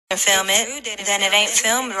Film it, then it ain't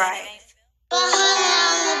filmed right.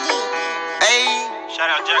 Hey, shout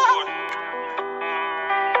out Jack Gordon.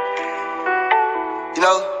 You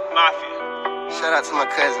know, Mafia. shout out to my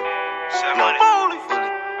cousin, Foolie.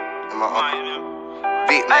 and my uncle,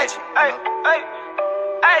 Big Magic.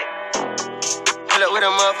 Hey. Pull up with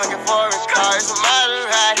a motherfucking forest car, it's a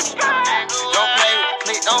Maserati. Don't play with the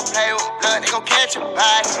click, don't play with blood, they gon' catch your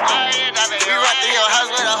body. We run through your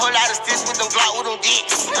house with a whole lot of sticks with them Glock with them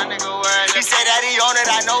dicks. He say that he on it,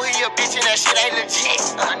 I know he a bitch and that shit ain't legit.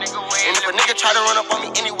 And if a nigga try to run up on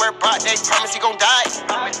me anywhere, broad, they promise he gon' die.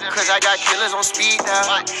 Cause I got killers on speed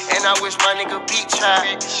dial, and I wish my nigga beat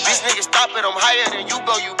tried. Bitch nigga stop it, I'm higher than you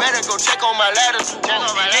go, you better go check on my ladders.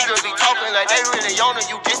 These niggas be talking like they really on it,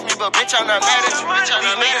 you diss me, but bitch I'm not mad at you.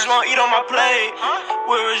 These niggas won't eat on my plate.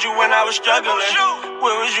 Where was you when I was struggling?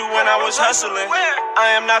 Where was you when I was hustling?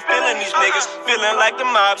 I am not feeling these niggas. Feeling like the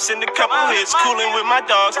mob, send a couple hits. Cooling with my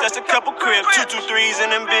dogs, that's a couple cribs. 223s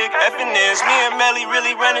and them big FNs. Me and Melly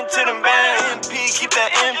really running to them band. MP, keep that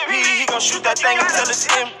MP. He gon' shoot that thing until it's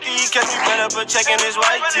empty. Catch me run up a check in his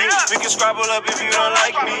white tee. We can scrabble up if you don't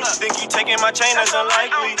like me. Think you taking my chain, that's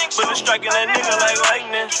unlikely. But it's striking that nigga like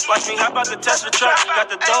lightning. Watch me hop out the Tesla truck. Got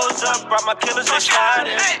the doors up, brought my killers, they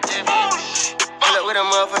sliding. Pull up with a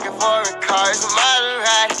motherfucking foreign car, it's a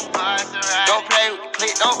Maserati. Don't play with the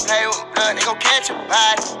click, don't play with blood, they gon' catch your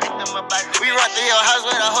body. We run through your house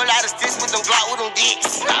with a whole lot of sticks with them Glock with them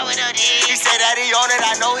dicks. He say that he on it,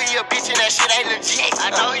 I know he a bitch and that shit ain't legit.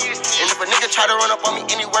 And if a nigga try to run up on me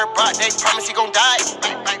anywhere, broad, they promise he gon' die.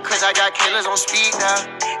 Cause I got killers on speed now,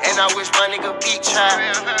 and I wish my nigga beat tried.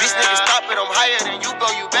 Bitch nigga stop it, I'm higher than you go,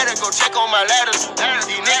 you better go check on my ladders.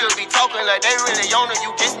 These niggas be talking like they really on it,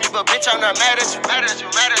 you diss me, but bitch I'm not mad at you.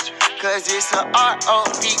 Cause it's a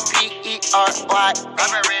R-O-P-P-E-R-Y.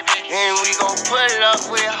 And we gon' pull up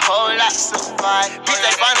with whole lots of fire. Bitch,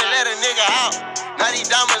 they finally let a nigga out. Now these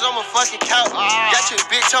diamonds on my fucking couch. Got your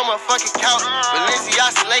bitch on my fucking couch.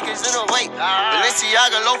 Balenciaga Lakers in the weight.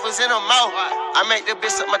 Balenciaga loafers in her mouth. I make the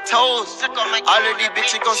bitch suck my toes. All of these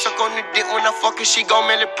bitches gon' suck on the dick when I fuck her, she gon'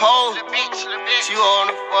 Melly pose. She want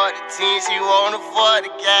it for the team, she want it for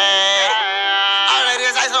the gang. All of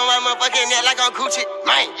this ice on my motherfucking neck like I'm Gucci,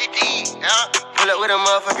 man. Pull up with a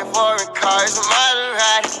motherfucking foreign car, it's a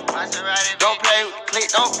Maserati. Don't play with the click,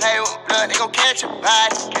 don't play with blood, they gon' catch your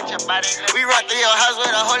body. We run through your house with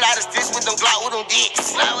a whole lot of sticks with them Glock with them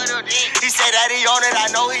dicks. He say that he on it, I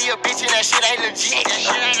know he a bitch and that shit ain't legit.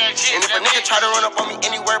 And if a nigga try to run up on me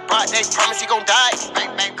anywhere, broad, they promise he gon' die.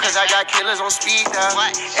 Cause I got killers on speed dial,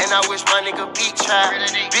 and I wish my nigga beat tried.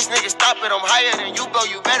 Bitch nigga stop it, I'm higher than you go,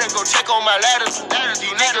 you better go check on my ladders.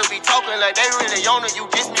 These niggas be talking like they really on it, you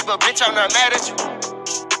diss me, but bitch I'm not mad at you.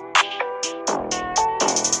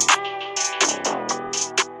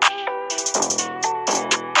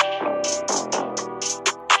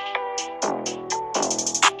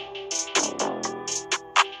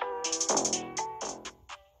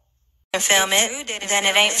 Film it, then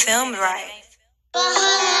it ain't filmed right.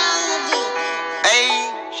 Hey,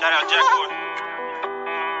 Shout out Jack Gordon.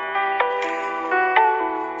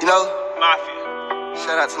 you know, Mafia.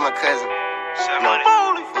 shout out to my cousin,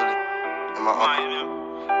 Foolie. and my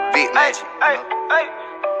uncle, Big Magic.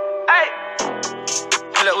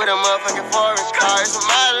 Pull up with a motherfucking forest car, it's a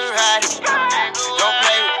Maserati. Don't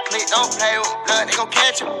play with the click, don't play with blood, they gon'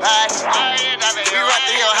 catch your body. We run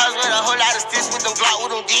through your house with a whole lot of sticks with them Glock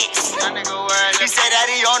with them dicks. He say that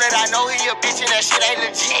he on it, I know he a bitch and that shit ain't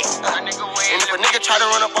legit. And if a nigga try to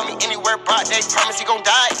run up on me anywhere, broad, they promise he gon'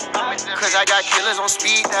 die. Cause I got killers on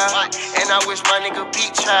speed dial, and I wish my nigga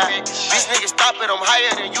beat tried. Bitch nigga stop it, I'm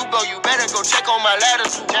higher than you go, you better go check on my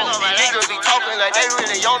ladders. These niggas be talking like they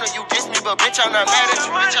really on it, you diss me, but bitch I'm not mad at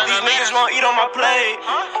you. These niggas won't eat on my plate.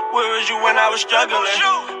 Where was you when I was struggling?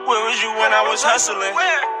 Where was you when I was hustling?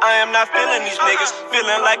 I am not feeling these niggas.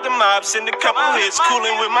 Feeling like the mob, send a couple hits.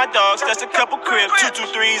 Cooling with my dogs, that's a couple cribs.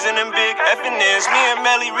 223s and them big FNs. Me and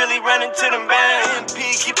Melly really running to them band.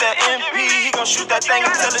 MP, keep that MP. He gon' shoot that thing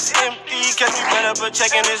until it's empty. Catch me run up a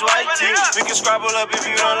check in his white tee. We can scrabble up if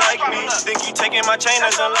you don't like me. Think you taking my chain,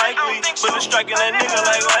 that's unlikely. But it's striking that nigga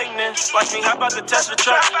like lightning. Watch me hop out the Tesla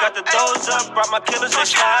truck. Got the doors up, brought my killers, they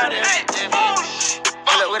sliding.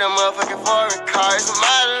 Pull up with a motherfucking foreign car, it's a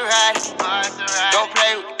Maserati. Don't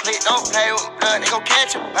play with the click, don't play with blood, they gon'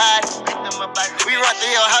 catch your body. We run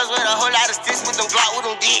through your house with a whole lot of sticks with them Glock with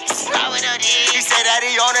them dicks. He say that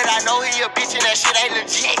he on it, I know he a bitch and that shit ain't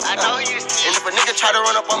legit. And if a nigga nigga try to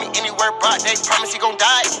run up on me anywhere, broad day, promise he gon'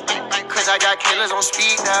 die. Cause I got killers on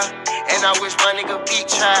speed now, and I wish my nigga beat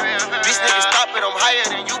try. Bitch nigga stop it, I'm higher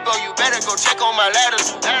than you, bro, you better go check on my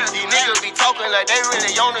ladders. These niggas be talking like they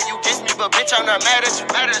really on it, you diss me, but bitch I'm not mad at you.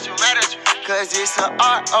 Cause it's a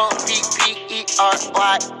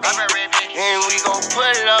R-O-P-P-E-R-Y. And we gon'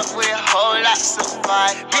 pull up with a whole lot of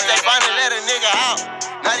fight. Bitch, they finally let a nigga out.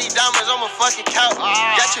 Now these diamonds on my fucking couch.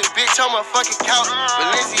 Got your bitch on my fucking couch.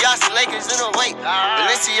 Balenciaga Lakers in the weight.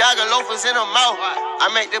 Balenciaga loafers in her mouth. I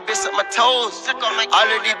make the bitch suck my toes. All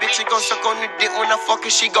of these bitches gon' suck on the dick when I fuck her,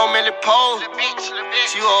 she gon' Melly pose.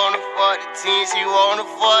 She wanna fuck the team, she wanna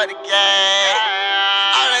fuck the gang.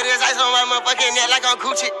 All of this ice on my motherfucking neck like I'm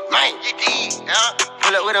Gucci, man.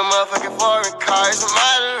 Pull up with a motherfucking foreign car, it's a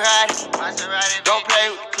Maserati. Don't play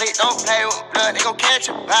with the clique, don't play with blood, they gon' catch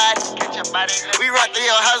your body. We run through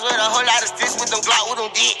your house with a whole lot of sticks with them Glock with them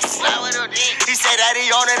dicks. He say that he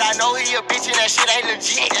on it, I know he a bitch and that shit ain't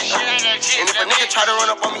legit. And if a nigga try to run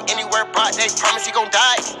up on me anywhere, broad day, promise he gon'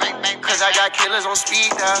 die. Cause I got killers on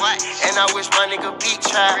speed now, and I wish my nigga beat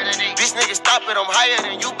try. Bitch nigga stop it, I'm higher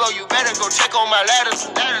than you, bro, you better go check on my ladders.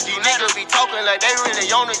 These niggas be talking like they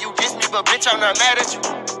really on it, you diss me, but bitch I'm not mad at you.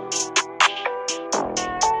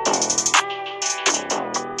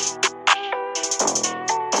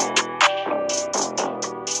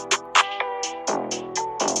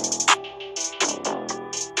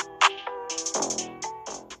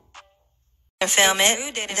 Film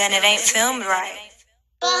it, then it ain't filmed right.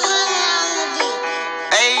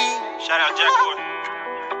 Hey, Shout out Jack Gordon.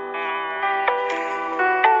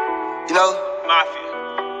 you know,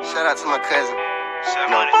 Mafia. shout out to my cousin,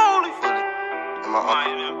 Foolie. Foolie, and my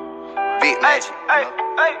uncle, Big Magic.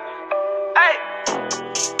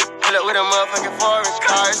 Pull up with a motherfucking forest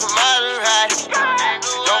car, it's a Maserati.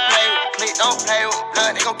 Don't play with the clique, don't play with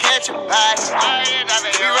blood, they gon' catch your body.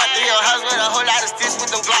 We run through your house with a whole lot of sticks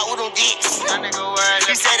with them Glock with them dicks.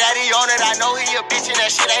 He say that he on it, I know he a bitch and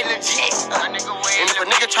that shit ain't legit. And if a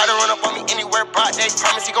nigga try to run up on me anywhere, broad day,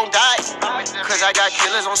 promise he gon' die. Cause I got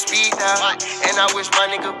killers on speed now, and I wish my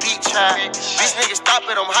nigga beat try. Bitch nigga stop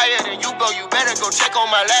it, I'm higher than you, bro, you better go check on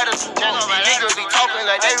my ladders. These niggas be talking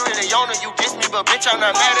like they really on it, you diss me, but bitch I'm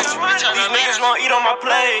not mad at you. These niggas won't eat on my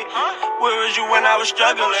plate. Where was you when I was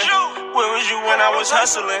struggling? Where was you when I was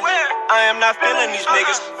hustling? I am not feeling these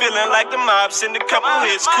niggas. Feeling like the mob, send a couple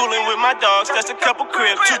hits. Cooling with my dogs, that's a couple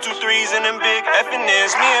cribs. 223s and them big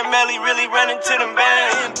FNs. Me and Melly really running to them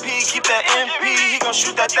band. MP, keep that MP. He gon'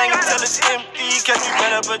 shoot that thing until it's empty. Catch me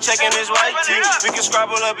run up a check in his white tee. We can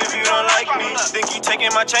scrabble up if you don't like me. Think you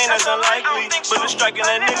taking my chain, that's unlikely. But it's striking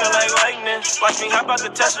that nigga like lightning. Watch me hop out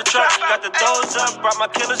the Tesla truck. Got the doors up, brought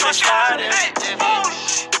my killers, they sliding.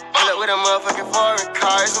 Pull up with a motherfucking foreign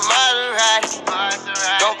car, it's a Maserati.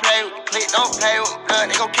 Don't play with the clique, don't play with blood,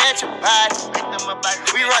 they gon' catch your body.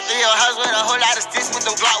 We run through your house with a whole lot of sticks with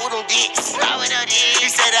them Glock with them dicks.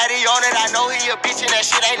 He say that he on it, I know he a bitch and that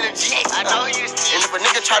shit ain't legit. And if a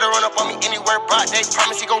nigga try to run up on me anywhere, broad day,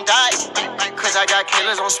 promise he gon' die. Cause I got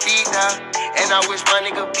killers on speed now, and I wish my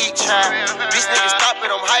nigga beat try. Bitch nigga stop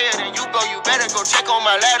it, I'm higher than you, bro, you better go check on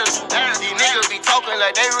my ladders. These niggas be talking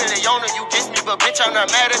like they really on it, you diss me, but bitch I'm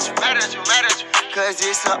not mad at you. Cause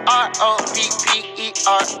it's a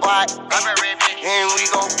R-O-P-P-E-R-Y. And we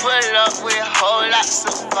gon' pull up with a whole lot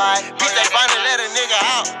of fight. Bitch, they finally let a nigga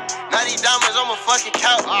out. Now these diamonds on my fucking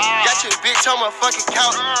couch. Got your bitch on my fucking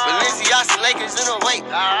couch. Balenciaga Lakers in her weight.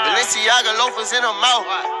 Balenciaga loafers in her mouth.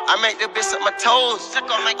 I make the bitch suck my toes.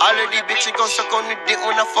 All of these bitches gon' suck on the dick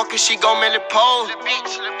when I fuck her, she gon' Melly pose.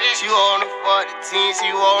 She wanna fuck the team, she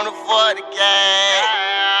wanna fuck the gang.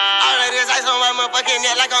 All of this ice on my motherfucking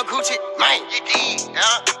neck like I'm Gucci, man.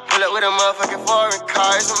 Pull up with a motherfucking foreign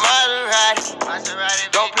car, it's a Maserati.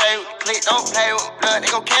 Don't play with the clique, don't play with blood, they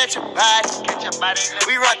gon' catch your body.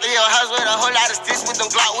 We run through your house with a whole lot of sticks with them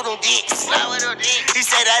Glock with them dicks. He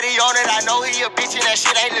say that he on it, I know he a bitch and that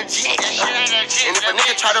shit ain't legit. And if a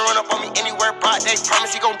nigga try to run up on me anywhere, broad day,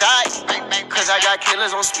 promise he gon' die. Cause I got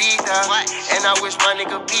killers on speed now, and I wish my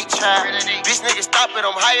nigga beat try. Bitch nigga stop it,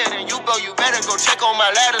 I'm higher than you, bro, you better go check on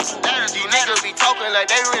my ladders. These niggas be talking like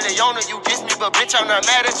they really on it, you diss me, but bitch I'm not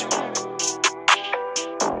mad at you.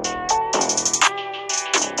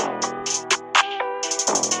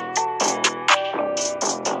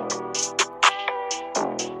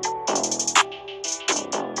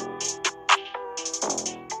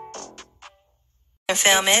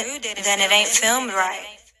 Film it, then it ain't filmed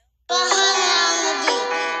right.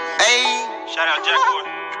 Hey, Shout out Jack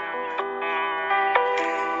Gordon.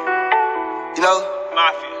 you know,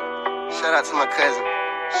 Mafia. shout out to my cousin,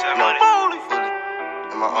 Foolie. Foolie,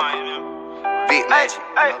 and my uncle, Big Magic.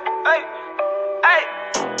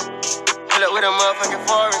 Pull Pull up with a motherfucking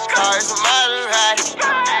foreign car, it's a Maserati.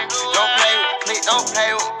 Don't play with the click, don't play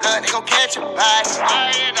with blood, they gon' catch your body.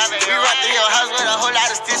 We run through your house with a whole lot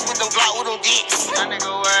of sticks with them Glock with them dicks.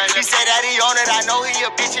 He say that he on it, I know he a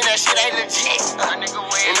bitch and that shit ain't legit.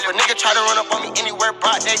 And if a nigga try to run up on me anywhere,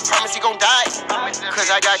 broad, they promise he gon' die. Cause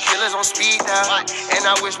I got killers on speed dial, and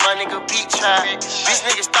I wish my nigga beat try. Bitch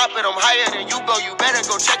nigga stop it, I'm higher than you go, you better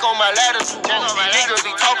go check on my ladder. These niggas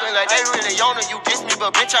be talking like they really on it, you diss me,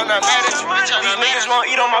 but bitch I'm not mad at you. These niggas won't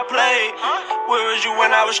eat on my plate. Where was you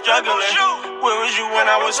when I was struggling? Where was you when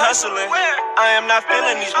I was hustling? I am not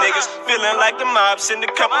feeling these niggas. Feeling like the mob, send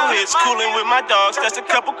a couple hits. Cooling with my dogs, that's a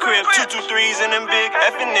couple cribs. 223s and them big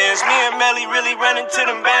F&Ns. Me and Melly really running to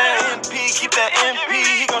them band. MP, keep that MP.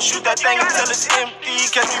 He gon' shoot that thing until it's empty.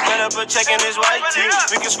 Catch me run up a check in his white tee.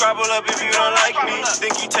 We can scrabble up if you don't like me.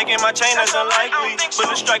 Think you taking my chain, that's unlikely. But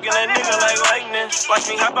it's striking that nigga like lightning. Watch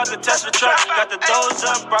me hop out the Tesla truck. Got the doors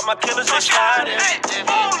up, brought my killers, they sliding.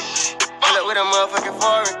 Pull up with a motherfucking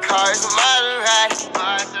foreign car, it's a Maserati.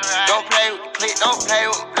 Don't play with the click, don't play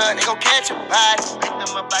with blood, they gon' catch your body.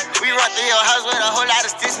 We run through your house with a whole lot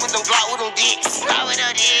of sticks with them Glock with them dicks.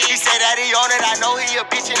 He say that he on it, I know he a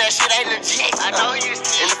bitch and that shit ain't legit.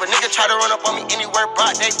 And if a nigga try to run up on me anywhere,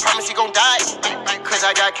 broad, they promise he gon' die. Cause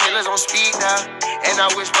I got killers on speed now, and I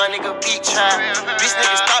wish my nigga beat try. Bitch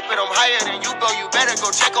nigga stop it, I'm higher than you go, you better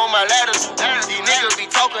go check on my ladder. These niggas be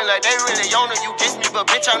talking like they really on it, you diss me, but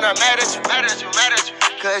bitch I'm not mad at you.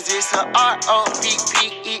 Cause it's a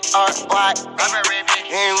R-O-P-P-E-R-Y.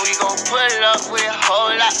 And we gon' pull up with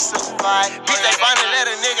whole lots of fire. Bitch, they finally let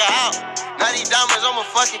a nigga out. Now these diamonds on my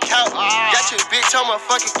fucking couch. Got your bitch on my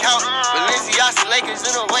fucking couch. Balenciaga Lakers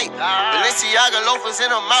in the weight. Balenciaga loafers in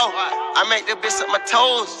her mouth. I make the bitch suck my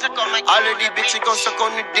toes. All of these bitches gon' suck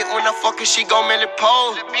on the dick when I fuck her, she gon' Melly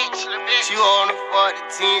pose. She wanna for the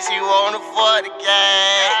team, she wanna for the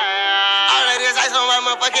gang. All of this ice on my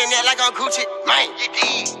motherfucking neck like I'm Gucci, man.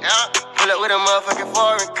 Pull up with a motherfucking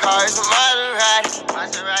foreign car, it's a Maserati.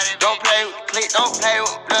 Don't play with the click, don't play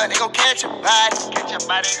with blood, they gon' catch your body.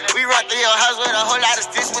 We run through your house with a whole lot of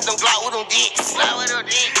sticks with them Glock with them dicks.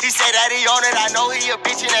 He say that he on it, I know he a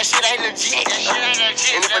bitch and that shit ain't legit.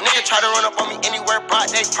 And if a nigga try to run up on me anywhere,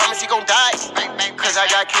 broad, they promise he gon' die. Cause I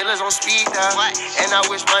got killers on speed dial, and I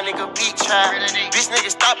wish my nigga beat try. Bitch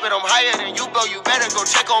nigga stop it, I'm higher than you go, you better go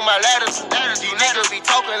check on my ladder. These niggas be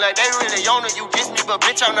talking like they really on it, you diss me, but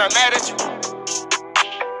bitch I'm not mad at you.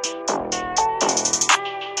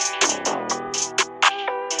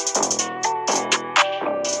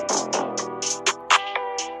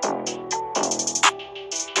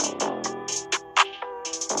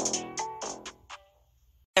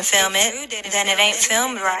 Film it, then it ain't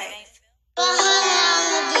filmed right.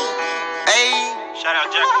 Hey, Shout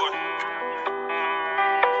out Jack Gordon.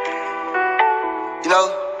 you know,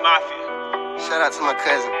 Mafia. shout out to my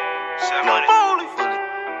cousin, Shout No. out Foolie,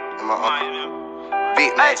 and my uncle,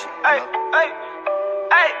 Big Magic.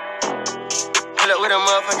 Pull up with a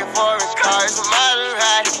motherfucking foreign car, it's a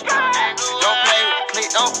Maserati. Don't play with the click,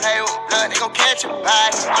 don't play with blood, they gon' catch your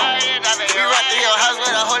body. We run through your house with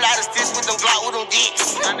a whole lot of sticks with them Glock with them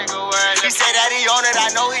dicks. He say that he on it, I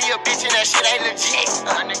know he a bitch and that shit ain't legit.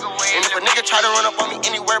 And if a nigga try to run up on me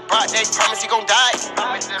anywhere, broad, they promise he gon' die.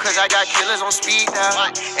 Cause I got killers on speed dial,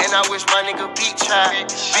 and I wish my nigga beat try.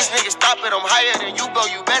 Bitch nigga stop it, I'm higher than you go,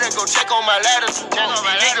 you better go check on my ladder. These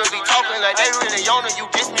niggas be talking like they really on it, you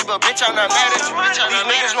diss me, but bitch I'm not mad at you. These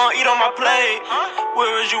niggas won't eat on my plate. Where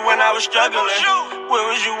was you when I was struggling? Where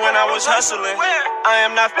was you when I was hustling? I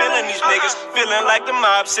am not feeling these niggas. Feeling like the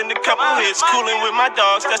mob, send a couple hits. Cooling with my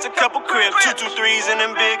dogs, that's a couple cribs. 223s and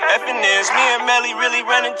them big F&Ns. Me and Melly really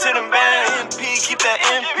running to them band. MP, keep that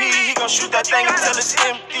MP. He gon' shoot that thing until it's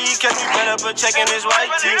empty. Catch me run up a check in his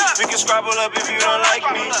white tee. We can scrabble up if you don't like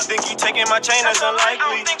me. Think you taking my chain, that's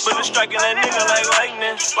unlikely. But it's striking that nigga like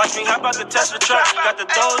lightning. Watch me hop out the Tesla truck. Got the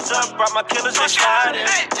doors up, brought my killers, they sliding.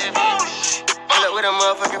 Pull up with a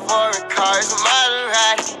motherfucking foreign car, it's a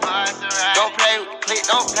Maserati. Don't play with the click,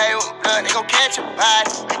 don't play with blood, they gon' catch your body.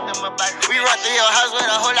 We run through your house with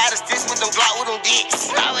a whole lot of sticks with them Glock with them dicks.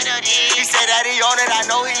 He say that he on it, I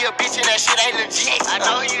know he a bitch and that shit ain't legit.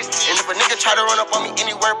 And if a nigga try to run up on me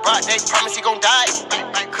anywhere, broad, they promise he gon' die.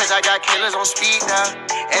 Cause I got killers on speed now,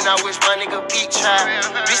 and I wish my nigga beat try.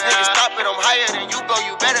 Bitch nigga stop it, I'm higher than you go,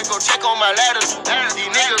 you better go check on my ladder. These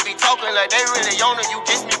niggas be talking like they really on it, you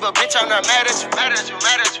diss me, but bitch I'm not mad at you.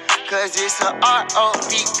 Cause it's a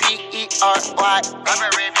R-O-P-P-E-R-Y.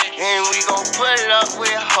 And we gon' pull up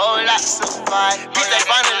with whole lots of fire. Bitch, they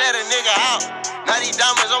finally let a nigga out. Now these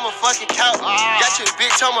diamonds on my fucking couch. Got your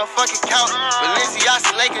bitch on my fucking couch.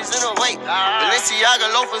 Balenciaga Lakers in the weight.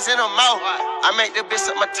 Balenciaga loafers in her mouth. I make the bitch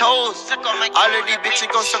suck my toes. All of these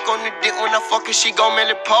bitches gon' suck on the dick when I fuck her, she gon'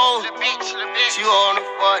 Melly pose. She wanna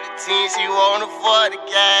fuck the team, she wanna fuck the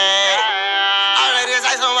gang. All of this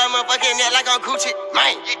ice on my motherfucking neck like I'm Gucci,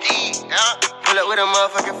 man. Pull up with a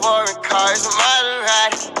motherfucking foreign car, it's a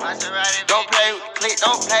Maserati. Don't play with the clique,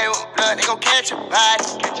 don't play with blood, they gon' catch your body.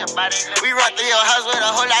 We run through your house with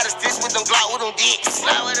a whole lot of sticks with them Glock with them dicks.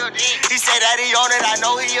 He say that he on it, I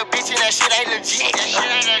know he a bitch and that shit ain't legit.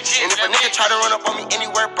 And if a nigga try to run up on me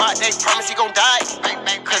anywhere, bro, they promise he gon' die.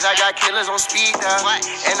 Cause I got killers on speed dial,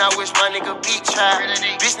 and I wish my nigga beat trial.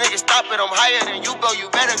 Bitch nigga stop it, I'm higher than you, bro, you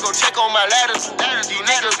better go check on my ladders. These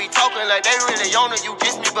niggas be talking like they really on it, you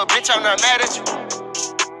diss me, but bitch, I'm not mad at you.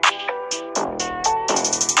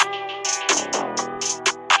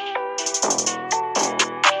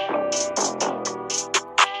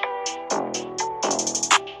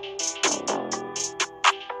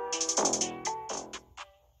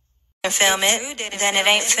 Film it, then it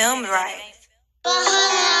ain't filmed right.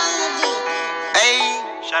 Hey,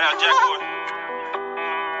 Shout out Jack Gordon.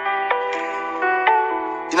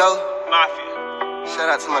 you know, Mafia. shout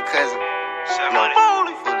out to my cousin, Foolie.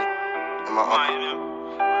 Foolie, and my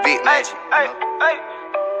uncle, Big Hey, Magic. hey, hey,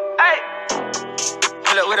 hey.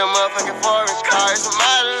 Pull up with a motherfucking foreign car, it's a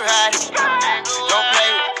Maserati. Don't play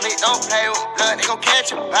with the clique, don't play with blood, they gon'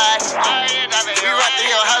 catch your body. We run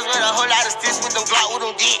through your house with a whole lot of sticks with them Glock with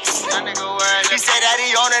them dicks. He say that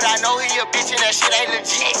he on it, I know he a bitch and that shit ain't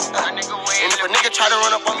legit. And if a nigga try to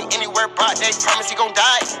run up on me anywhere, bro, they promise he gon'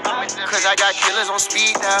 die. Cause I got killers on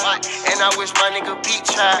speed dial, and I wish my nigga beat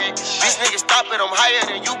trial. Bitch nigga stop it, I'm higher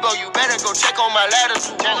than you, bro, you better go check on my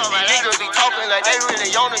ladders. These niggas be talking like they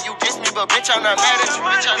really on it, you diss me, but bitch, I'm not mad at you.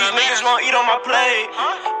 These niggas gon' eat on my plate.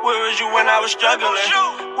 Where was you when I was struggling?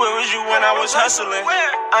 Where was you when I was hustling?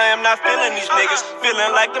 I am not feeling these niggas.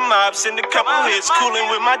 Feeling like the mob, send a couple hits. Cooling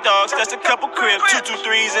with my dogs, that's a couple cribs.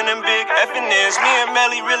 223s and them big FNs. Me and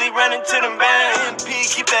Melly really running to them bands. MP,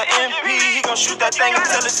 keep that MP. He gon' shoot that thing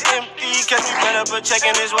until it's empty. Catch me better for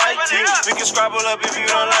checking his white tee. We can scrabble up if you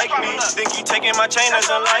don't like me. Think he taking my chain, that's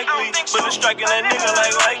unlikely. But it's striking that nigga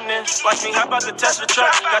like lightning. Watch me hop out the Tesla truck.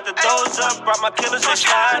 Got the doors up, brought my killers, they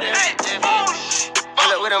sliding. Pull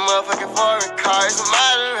up with a motherfucking foreign car, it's a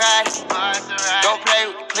Maserati. Don't play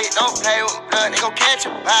with the clique, don't play with blood, they gon' catch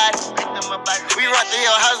your body. We run through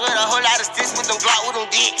your house with a whole lot of sticks with them Glock with them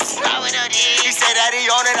dicks. He say that he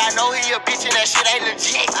on it, I know he a bitch and that shit ain't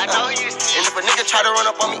legit. And if a nigga try to run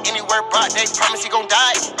up on me anywhere, bro, they promise he gon'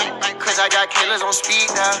 die. Cause I got killers on speed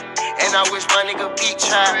dial, and I wish my nigga beat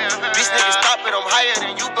trial. Bitch nigga stop it, I'm higher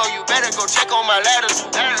than you, bro, you better go check on my ladders.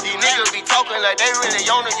 These niggas be talking like they really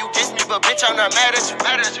on it, you diss me, but bitch, I'm not mad at you.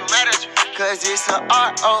 Cause it's a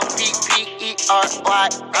R-O-P-P-E-R-Y.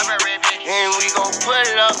 And we gon'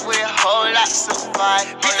 pull up with a whole lot of fight.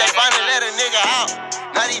 Bitch, they finally let a nigga out.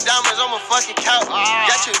 Now these diamonds on my fucking couch.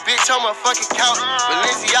 Got your bitch on my fucking couch.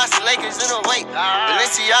 Balenciaga Lakers in her weight.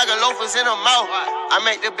 Balenciaga loafers in her mouth. I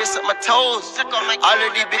make the bitch suck my toes. All of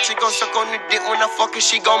these bitches gon' suck on the dick when I fuck her,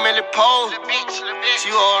 she gon' Melly pose.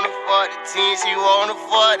 She wanna fuck the team, she wanna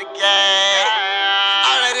fuck the gang.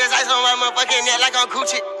 All of this ice on my motherfucking neck like I'm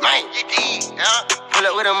Gucci, man. Pull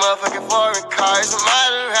up with a motherfucking foreign car, it's a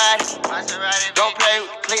Maserati. Don't play with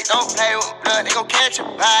the clique, don't play with blood, they gon' catch your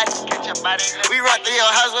body. We run through your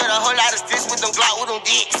house with a whole lot of sticks with them Glock with them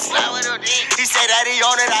dicks. He say that he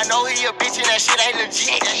on it, I know he a bitch and that shit ain't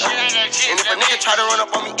legit. And if a nigga try to run up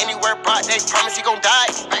on me anywhere, bro, they promise he gon' die.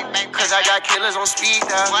 Cause I got killers on speed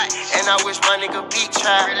dial, and I wish my nigga beat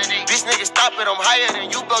trial. Bitch nigga stop it, I'm higher than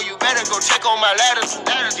you, bro, you better go check on my ladders.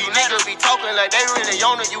 These niggas be talking like they really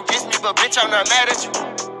on it, you diss me, but bitch, I'm not mad at you.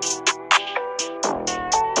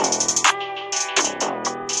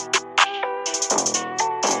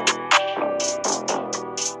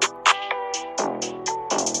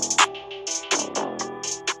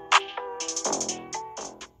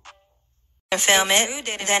 Film it,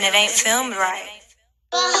 then it ain't filmed right.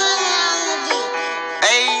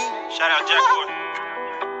 Hey, Shout out Jack Gordon.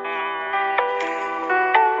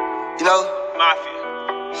 you know, Mafia.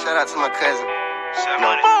 shout out to my cousin,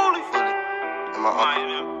 Foolie. Foolie, and my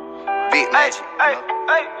uncle, Big Magic. Hey,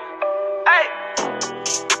 hey, hey.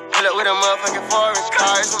 Pull up with a motherfucking foreign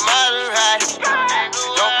car, it's a Maserati.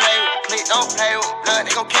 Don't play with the clique, don't play with blood,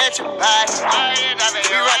 they gon' catch a body.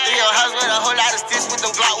 We run through your house with a whole lot of sticks with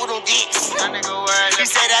them Glock with them dicks. He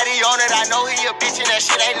say that he on it, I know he a bitch and that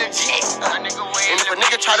shit ain't legit. And if a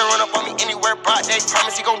nigga try to run up on me anywhere, broad, they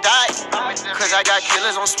promise he gon' die. Cause I got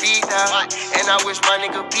killers on speed dial, and I wish my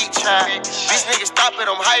nigga beat child. Bitch nigga stop it,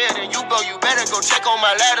 I'm higher than you, bro. You better go check on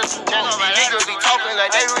my ladder. These niggas be talking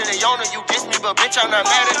like they really on it. You diss me, but bitch, I'm not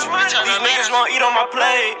mad at you. These niggas won't eat on my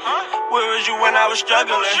plate. Where was you when I was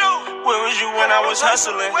struggling? Where was you when I was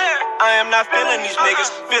hustling? I am not feeling these niggas.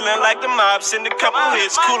 Feeling like the mob, send a couple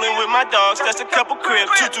hits. Cooling with my dogs, that's a couple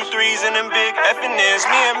cribs. 223s and them big FNs.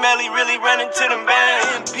 Me and Melly really running to them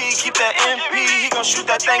bands. MP, keep that MP. He gon' shoot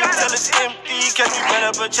that thing until it's empty. Catch me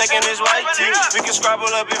better, but checking his white teeth. We can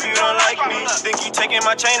scrabble up if you don't like me. Think you taking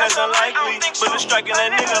my chain, that's unlikely. But it's striking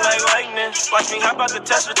that nigga like lightning. Watch me hop out the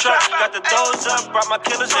Tesla truck. Got the doors up, brought my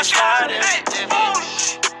killers, they sliding.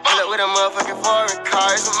 Pull up with a motherfucking foreign car,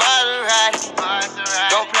 it's a Maserati.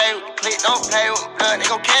 Don't play with the click, don't play with blood, they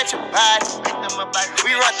gon' catch a body.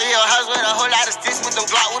 We run through your house with a whole lot of sticks with them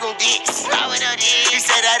Glock with them dicks. He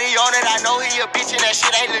say that he on it, I know he a bitch and that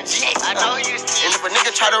shit ain't legit. And if a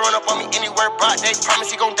nigga try to run up on me anywhere, broad, they promise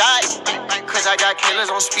he gon' die. Cause I got killers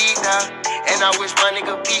on speed dial, and I wish my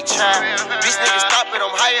nigga beat child. Bitch nigga stop it,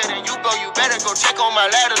 I'm higher than you, bro. You better go check on my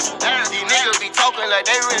ladder. These niggas be talking like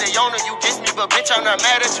they really on it. You diss me, but bitch, I'm not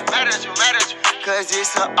mad at you. Cause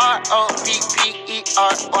it's a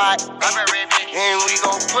Roppery. And we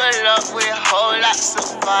gon' pull up with whole lots of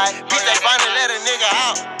fire. Bitch, they finally let a nigga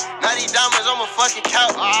out. Now these diamonds on my fucking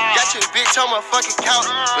couch. Got your bitch on my fucking couch.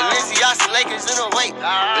 Balenciaga Lakers in the weight.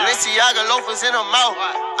 Balenciaga loafers in the mouth.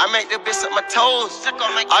 I make the bitch suck my toes.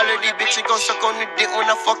 All of these bitches gon' suck on the dick when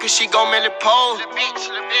I fuck her, she gon' Melly pose.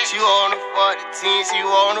 She wanna fuck the team, she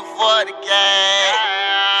wanna fuck the gang.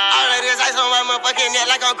 All of this ice on my motherfucking neck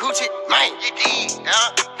like I'm Gucci, man.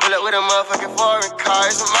 Pull up with a motherfucking foreign car,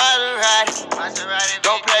 it's a Maserati.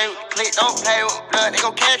 Don't play with the click, don't play with blood, they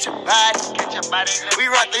gon' catch a body. We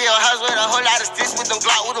run through your house with a whole lot of sticks with them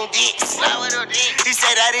Glock with them dicks. He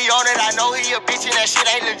say that he on it, I know he a bitch and that shit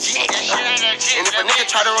ain't legit. And if a nigga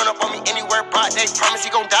try to run up on me anywhere, broad, they promise he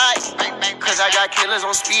gon' die. Cause I got killers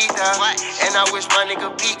on speed dial, and I wish my nigga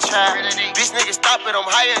beat child. Bitch nigga stop it, I'm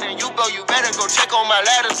higher than you, bro. You better go check on my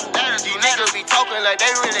ladder. These niggas be talking like they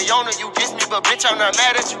really on it. You diss me, but bitch, I'm not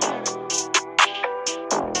mad at you.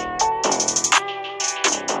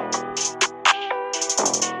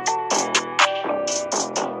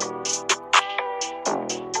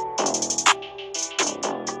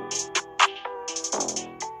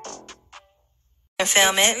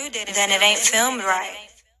 Film it, then it ain't filmed right.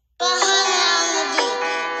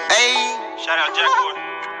 Hey, Shout out Jack Gordon.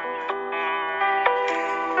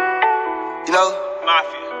 you know,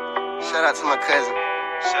 Mafia. shout out to my cousin,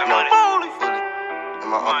 Set you know, money. Foolie, and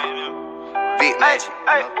my uncle, Big Magic.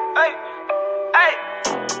 Hey, hey, hey.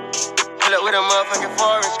 Pull up with a motherfucking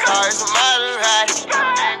foreign car, it's a Maserati.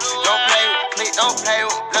 Don't play with the click, don't play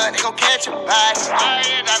with blood, they gon' catch a body.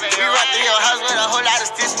 We run through your house with a whole lot of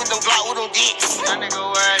sticks with them Glock with them dicks.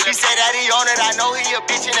 He say that he on it, I know he a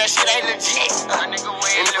bitch and that shit ain't legit.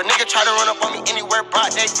 And if a nigga try to run up on me anywhere,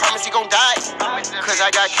 broad, they promise he gon' die. Cause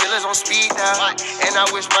I got killers on speed dial, and I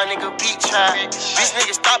wish my nigga beat child. Bitch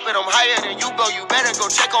nigga stop it, I'm higher than you, bro. You better go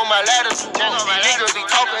check on my ladder. These niggas be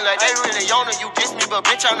talking like they really on it. You diss me, but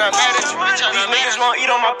bitch, I'm not mad at you. These niggas won't eat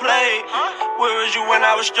on my plate. Where was you when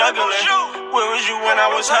I was struggling? Where was you when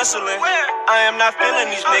I was hustling? I am not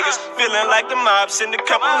feeling these niggas. Feeling like the mob, send a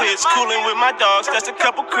couple hits. Cooling with my dogs, that's a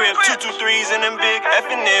couple cribs. 223s and them big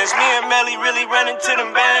FNs. Me and Melly really running to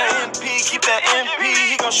them bands. MP, keep that MP.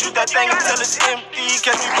 He gon' shoot that thing until it's empty.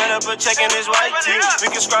 Catch me better, but checking his white teeth.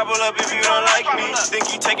 We can scrabble up if you don't like me.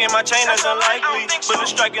 Think you taking my chain, that's unlikely. But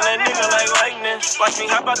it's striking that nigga like lightning. Watch me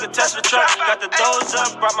hop out the Tesla truck. Got the doors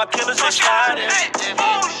up, brought my killers, they sliding.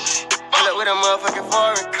 Pull up with a motherfucking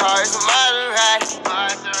foreign car, it's a Maserati.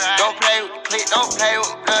 Don't play with the click, don't play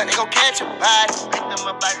with blood, they gon' catch a body.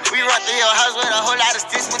 We run through your house with a whole lot of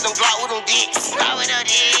sticks with them Glock with them dicks.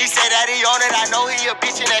 He say that he on it, I know he a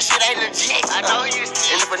bitch and that shit ain't legit.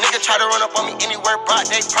 And if a nigga try to run up on me anywhere, broad,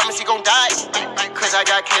 they promise he gon' die. Cause I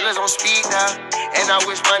got killers on speed dial, and I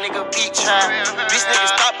wish my nigga beat child. Bitch nigga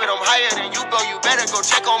stop it, I'm higher than you, bro. You better go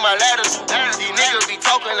check on my ladder. These niggas be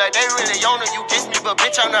talking like they really on it. You diss me, but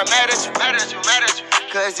bitch, I'm not mad at you.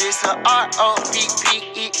 Cause it's a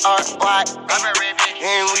Roppery.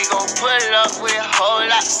 And we gon' pull up with whole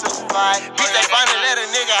lots of fire. Bitch, they finally let a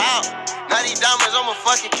nigga out. Now these diamonds on my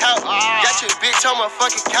fucking couch. Got your bitch on my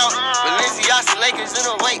fucking couch. Balenciaga Lakers in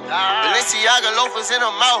the weight. Balenciaga loafers in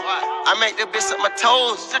the mouth. I make the bitch suck my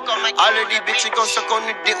toes. All of these bitches gon' suck on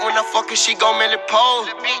the dick when I fuck her, she gon' Melly pose.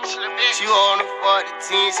 She wanna fuck the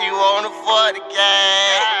team, she wanna fuck the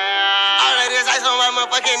gang. All of this ice on my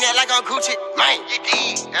motherfucking neck like I'm Gucci, man.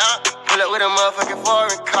 Pull up with a motherfucking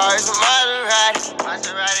foreign car, it's a Maserati.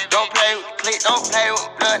 Don't play with the click, don't play with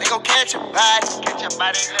the blood, they gon' catch your body.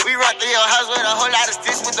 We run through your house with a whole lot of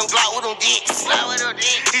sticks with them Glock with them dicks.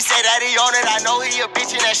 He say that he on it, I know he a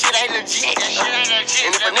bitch and that shit ain't legit.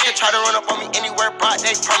 And if a nigga try to run up on me anywhere, brought,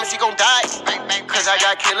 they promise he gon' die. Cause I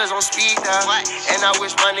got killers on speed dial, and I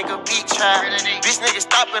wish my nigga beat trial. Bitch nigga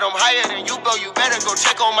stop it, I'm higher than you go, you better go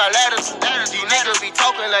check on my ladders. These niggas be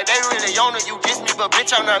talking like they really on it, you diss me, but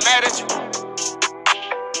bitch I'm not mad at you.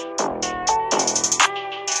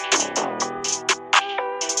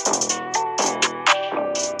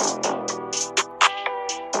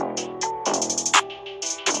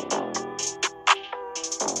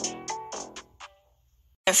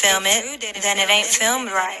 Film it, then it ain't filmed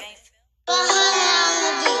right.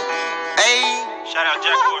 Hey, Shout out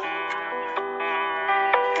Jack Gordon.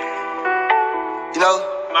 you know,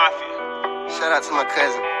 Mafia. shout out to my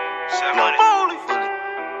cousin, Shout No, out Foolie,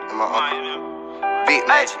 and my uncle, Big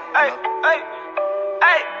Magic.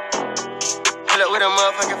 Pull up with a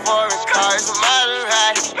motherfucking foreign car, it's a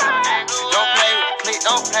Maserati. Don't play with the click,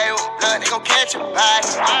 don't play with the blood, they gon' catch your body.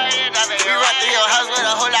 We run through your house with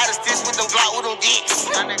a whole lot of sticks with them Glock with them dicks.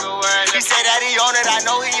 He say that he on it, I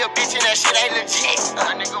know he a bitch and that shit ain't legit.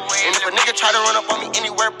 And if a nigga try to run up on me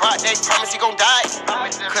anywhere, brought, they promise he gon' die.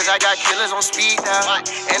 Cause I got killers on speed dial,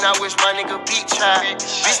 and I wish my nigga beat trial.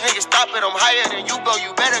 Bitch nigga stop it, I'm higher than you go,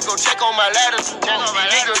 you better go check on my ladders.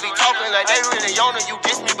 These niggas be talking like they really on it, you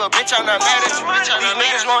diss me, but bitch I'm not mad at you. These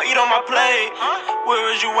niggas gon' eat on my plate. Where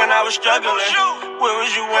was you when I was struggling? Where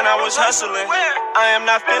was you when I was hustling? I am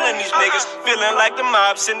not feeling these niggas. Feeling like the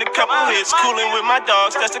mob, send a couple hits. Cooling with my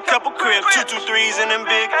dogs, that's a couple cribs. 223s and them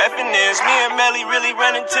big F&Ns. Me and Melly really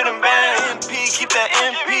running to them band. MP, keep that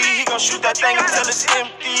MP. He gon' shoot that thing until it's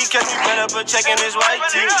empty. Catch me run up a check in his white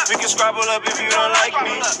tee. We can scrabble up if you don't like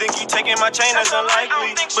me. Think you taking my chain, that's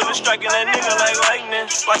unlikely. But it's striking that nigga like lightning.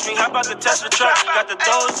 Watch me hop out the Tesla truck. Got the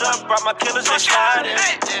doors up, brought my killers, they sliding.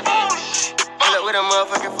 Pull up with a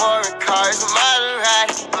motherfucking foreign car, it's a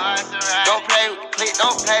Maserati. Don't play with the click,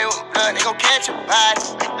 don't play with the blood, they gon' catch your body.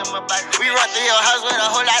 We run through your house with a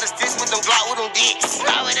whole lot of sticks with them Glock with them dicks.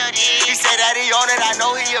 He say that he on it, I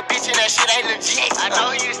know he a bitch and that shit ain't legit.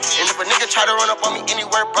 And if a nigga try to run up on me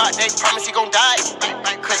anywhere, brought, they promise he gon' die.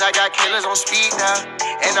 Cause I got killers on speed dial,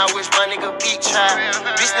 and I wish my nigga beat trial.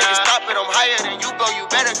 Bitch nigga stop it, I'm higher than you go, you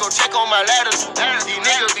better go check on my ladders. These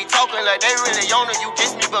niggas be talking like they really on it, you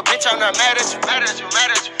diss me, but bitch I'm not mad at you.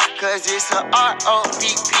 Cause it's a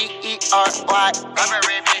R-O-P-P-E-R-Y.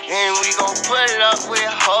 And we gon' pull up with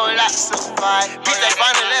whole lots of fire. Bitch, they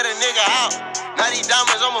finally let a nigga out. Now these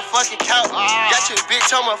diamonds on my fucking couch. Got your bitch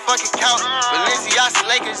on my fucking couch. Balenciaga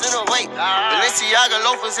Lakers in the weight. Balenciaga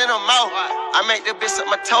loafers in her mouth. I make the bitch suck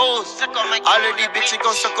my toes. All of these bitches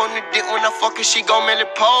gon' suck on the dick when I fuck her, she gon' Melly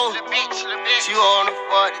pose. She wanna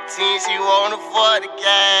fuck the team, she wanna fuck the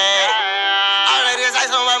gang. All of this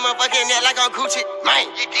ice on my motherfucking neck like I'm Gucci, man.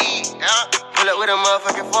 Pull up with a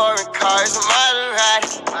motherfucking foreign car, it's a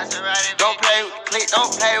Maserati. Don't play with the click,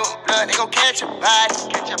 don't play with the blood, they gon' catch your body.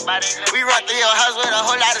 We run through your house with a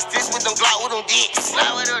whole lot of sticks with them Glock with them dicks.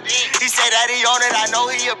 He say that he on it, I know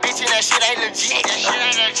he a bitch and that shit ain't legit.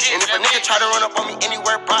 And if a nigga try to run up on me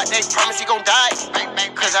anywhere, brought, they promise he gon' die.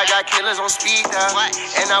 Cause I got killers on speed dial,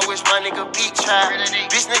 and I wish my nigga beat trial.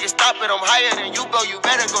 Bitch nigga stop it, I'm higher than you go, you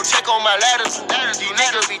better go check on my ladders. These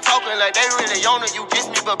niggas be talking like they really on it, you diss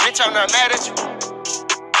me, but bitch I'm not mad at you.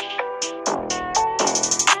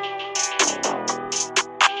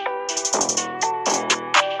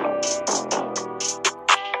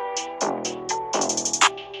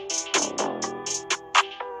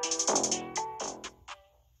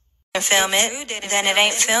 Film it, then it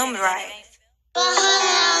ain't filmed right.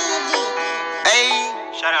 Hey,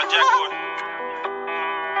 Shout out Jack Gordon.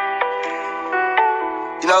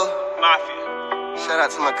 you know, Mafia. shout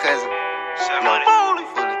out to my cousin, Shout No, out Foolie,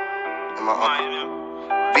 and my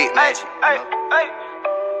uncle, Big Magic.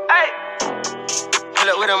 Pull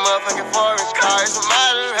up with a motherfucking foreign car, it's a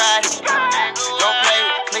Maserati. Don't play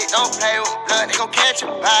with the click, don't play with the blood, they gon' catch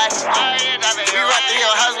your body. We run through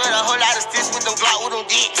your house with a whole lot of sticks with them Glock with them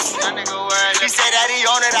dicks. He say that he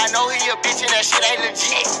on it, I know he a bitch and that shit ain't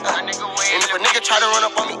legit. And if a nigga try to run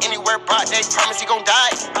up on me anywhere broad, they promise he gon'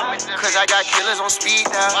 die. Cause I got killers on speed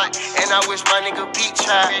dial, and I wish my nigga beat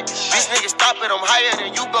tried. Bitch nigga stop it, I'm higher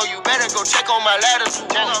than you go, you better go check on my ladder. These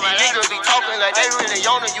niggas be talking like they really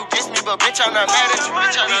on it, you diss me, but bitch I'm not mad at you.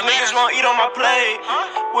 These niggas won't eat on my plate.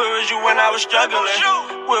 Where was you when I was struggling?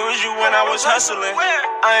 Where was you when I was hustling?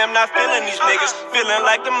 I am not feeling these niggas, feeling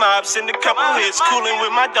like the mob, send a couple hits, cooling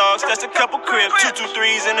with my dogs, that's a couple cribs,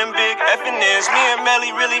 223s and them big FNs. Me and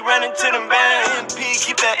Melly really running to them bands. MP,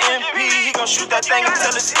 keep that MP, he gon' shoot that thing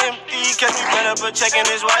until it's empty. Catch me run up a checking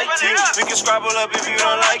his white tee. We can scrabble up if you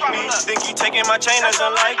don't like me. Think he taking my chain, that's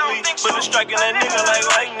unlikely. Bullet striking that nigga like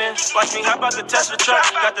lightning. Watch me hop out the Tesla truck,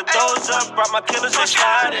 got the doors up, brought my killers, they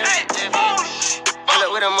sliding. Pull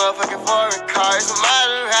up with a motherfucking foreign car, it's a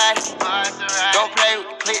Maserati. Don't play with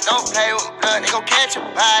the click, don't play with the blood, they gon' catch your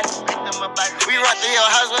body. We run through your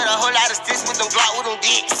house with a whole lot of sticks with them Glock with them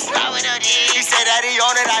dicks. He said that he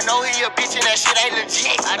on it, I know he a bitch and that shit ain't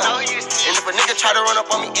legit. And if a nigga try to run up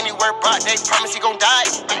on me anywhere broad, they promise he gon' die.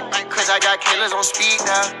 Cause I got killers on speed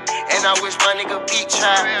now, and I wish my nigga beat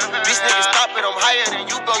tried. Bitch nigga stop it, I'm higher than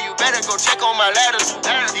you go, you better go check on my ladders.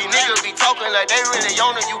 These niggas be talking like they really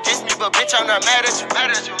on it, you diss me, but bitch I'm not mad at you.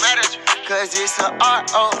 Cause it's a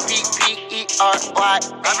R-O-P-P-E-R-Y.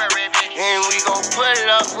 And we gon' pull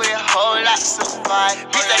up with a whole lot of fight.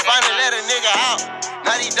 Bitch, they finally let a nigga out.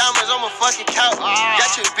 Now these diamonds on my fucking couch.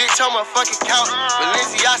 Got your bitch on my fucking couch.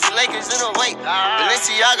 Balenciaga Lakers in the weight.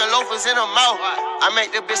 Balenciaga loafers in her mouth. I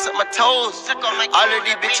make the bitch suck my toes. All of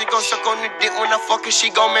these bitches gon' suck on the dick when I fuck her, she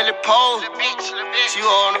gon' Melly pose. She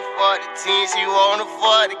wanna fuck the team, she wanna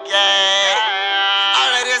fuck the gang. All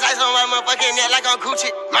of this ice on my motherfucking neck like I'm Gucci,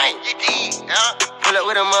 man. Pull up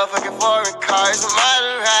with a motherfucking foreign car, it's a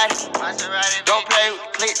Maserati. Don't play with the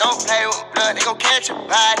click, don't play with the blood, they gon' catch your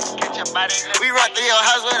body. We run through your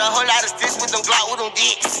house with a whole lot of sticks with them Glock with them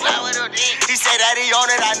dicks. He say that he on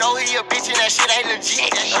it, I know he a bitch and that shit ain't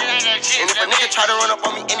legit. And if a nigga try to run up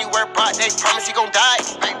on me anywhere broad, they promise he gon' die.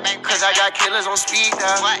 Cause I got killers on speed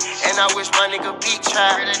dial, and I wish my nigga beat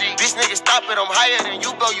tried. Bitch nigga stop it, I'm higher than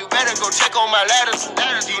you go, you better go check on my ladders.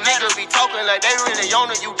 These niggas be talking like they really on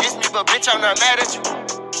it, you diss me, but bitch I'm not mad at you.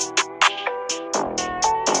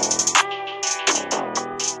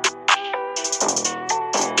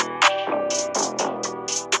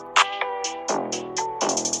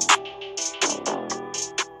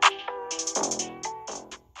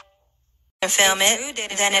 Film it,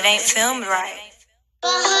 then it ain't filmed right.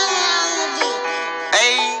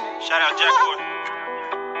 Hey, Shout out Jack Gordon,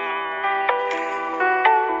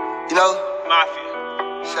 you know, Mafia,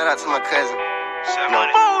 shout out to my cousin,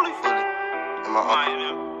 Foolie, Foolie, and my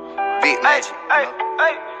uncle, Big Magic, you know.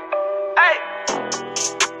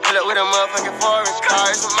 Pull up with a motherfucking foreign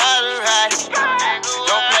car, it's a Maserati.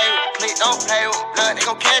 Don't play with the click, don't play with the blood, they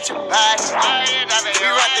gon' catch your body. We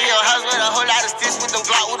run through your house with a whole lot of sticks with them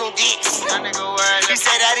Glock with them dicks. He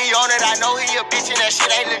say that he on it, I know he a bitch and that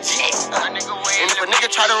shit ain't legit. And if a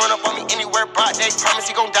nigga try to run up on me anywhere broad, they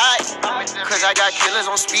promise he gon' die. Cause I got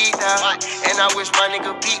killers on speed now, and I wish my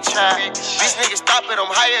nigga beat tried. Bitch nigga stop it,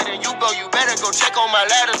 I'm higher than you go, you better go check on my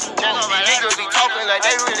ladders. These niggas be talking like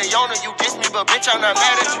they really on it, you diss me, but bitch I'm not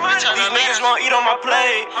mad at you. These niggas won't eat on my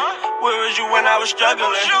plate. Where was you when I was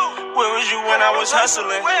struggling? Where was you when I was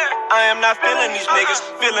hustling? I am not feeling these niggas,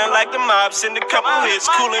 feeling like the mob, send a couple hits,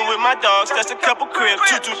 cooling with my dogs, that's a couple cribs,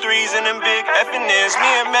 223s and them big FNs. Me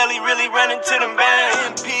and Melly really running to them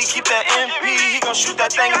bands. MP, keep that MP, he gon' shoot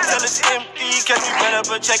that thing until it's empty. Catch me run up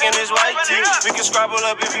a checking his white tee. We can scrabble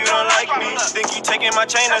up if you don't like me. Think he taking my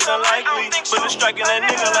chain, that's unlikely. Bullet striking that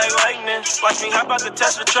nigga like lightning. Watch me hop out the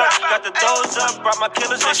Tesla truck, got the doors up, brought my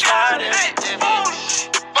killers, they sliding.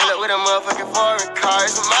 Pull up with a motherfucking foreign car,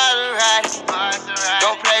 it's a Maserati.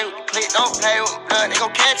 Don't play with the click, don't play with the blood, they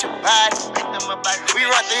gon' catch your body. We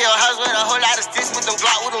run through your house with a whole lot of sticks with them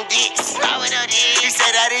Glock with them dicks. He say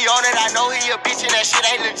that he on it, I know he a bitch and that shit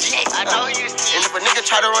ain't legit. And if a nigga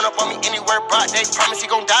try to run up on me anywhere broad, they promise he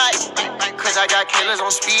gon' die. Cause I got killers on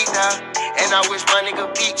speed now, and I wish my nigga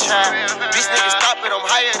beat tried. Bitch nigga stop it, I'm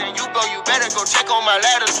higher than you go, you better go check on my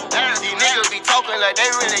ladders. These niggas be talking like they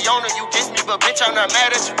really on it, you diss me, but bitch I'm not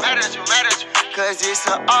mad at you. Cause it's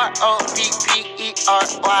a R-O-P-P-E-R-Y.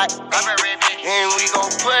 And we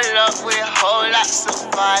gon' pull up with a whole lot of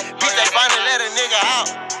fight. Bitch, they finally let a nigga out.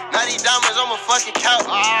 Now these diamonds on my fucking couch.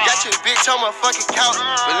 Got your bitch on my fucking couch.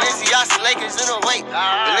 Balenciaga Lakers in her weight.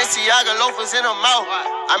 Balenciaga loafers in her mouth.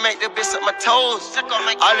 I make the bitch suck my toes.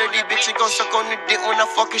 All of these bitches gon' suck on the dick when I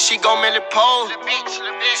fuck her, she gon' Melly pose.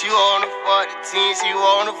 She wanna fuck the team, she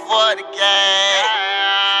wanna fuck the gang.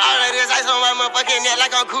 All of this ice on my motherfucking neck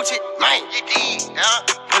like I'm Gucci. Man, yeah.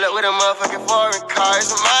 Pull up with a motherfucking foreign car,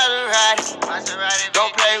 it's a Maserati.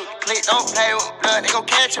 Don't play with the clique, don't play with blood, they gon'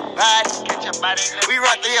 catch your body. We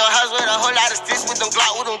run through your house with a whole lot of sticks with them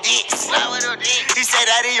Glock with them dicks. He say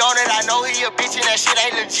that he on it, I know he a bitch and that shit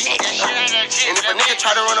ain't legit. And if a nigga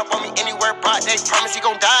try to run up on me anywhere, broad, they promise he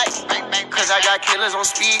gon' die. Cause I got killers on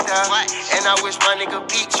speed dial, and I wish my nigga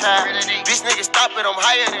beat trial. Bitch nigga stop it, I'm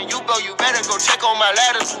higher than you, bro, you better go check on my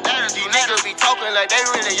ladders. These niggas be talking like they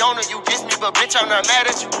really on it, you diss me, but bitch I'm not mad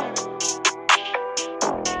at you.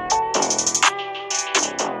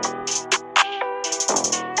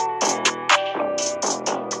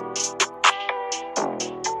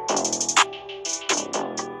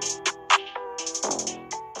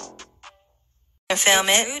 Film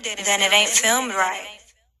it, then it ain't filmed right.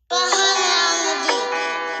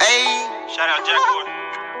 Hey, Shout out Jack Gordon.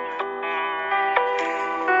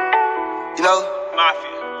 you know,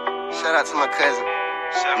 Mafia. shout out to my cousin,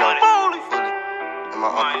 Foolie. Foolie, and my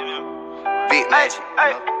uncle, Big Hey, Magic.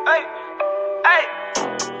 hey, hey, hey.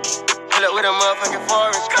 Pull up with a motherfucking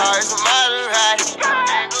foreign car, it's a Maserati.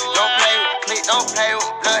 Don't play with the clique, don't play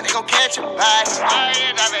with blood, they gon' catch your body.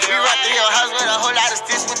 We run through your house with a whole lot of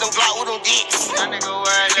sticks with them Glock with them dicks.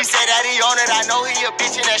 He say that he on it, I know he a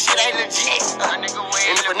bitch and that shit ain't legit.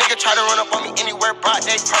 And if a nigga try to run up on me anywhere, broad,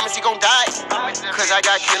 they promise he gon' die. Cause I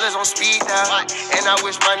got killers on speed dial, and I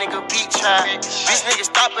wish my nigga beat trial. Bitch nigga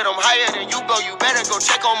stop it, I'm higher than you, bro, you better go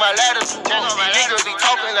check on my ladders. These niggas be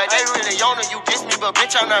talking like they really on it, you diss me, but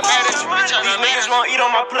bitch I'm not mad at you. These niggas won't eat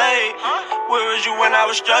on my plate. Where was you when I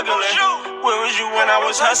was struggling? Where was you when I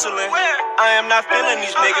was hustling? I am not feeling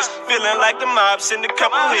these niggas. Feeling like the mob, send a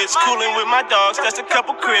couple hits. Cooling with my dogs, that's a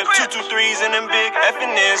couple cribs. 223s and them big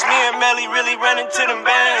FNs. Me and Melly really running to them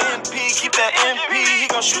band. MP, keep that MP. He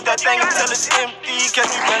gon' shoot that thing until it's empty.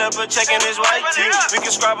 Catch me run up a check in his white tee. We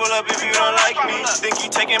can scrabble up if you don't like me. Think you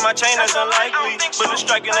taking my chain, that's unlikely. But it's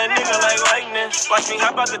striking that nigga like lightning. Watch me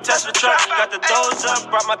hop out the Tesla truck. Got the doors up,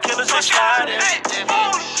 brought my killers, they sliding.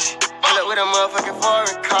 Pull up with a motherfucking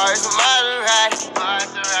foreign car, it's a Maserati.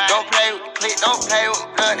 Don't play with the clique, don't play with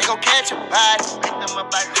blood, they gon' catch your body.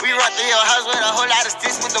 We run through your house with a whole lot of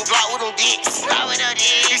sticks with them Glock with them dicks.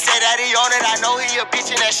 He say that he on it, I know he a bitch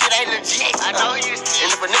and that shit ain't legit. And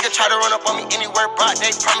if a nigga try to run up on me anywhere, broad,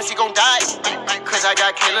 they promise he gon' die. Cause I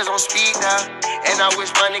got killers on speed dial, and I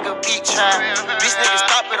wish my nigga beat trial. Bitch nigga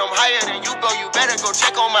stop it, I'm higher than you, bro, you better go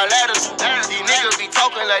check on my ladders. These niggas be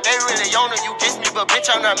talking like they really on it, you diss me, but bitch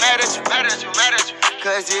I'm not mad at you.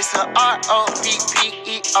 Cause it's a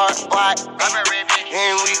R-O-P-P-E-R-Y.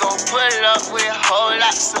 And we gon' pull up with a whole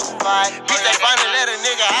lot of fight. Bitch, they finally let a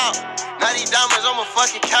nigga out. Now these diamonds on my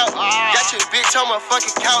fucking couch. Got your bitch on my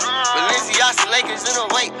fucking couch. Balenciaga Lakers in the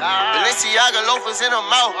weight. Balenciaga loafers in her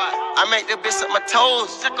mouth. I make the bitch suck my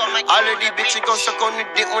toes. All of these bitches gon' suck on the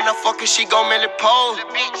dick when I fuck her, she gon' Melly pose.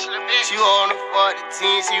 She wanna fuck the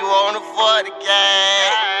team, she wanna fuck the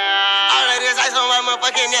gang. All of this ice on my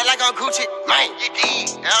motherfucking neck like I'm Gucci. Man,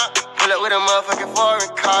 yeah. Pull up with a motherfucking foreign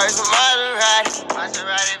car, it's a Maserati.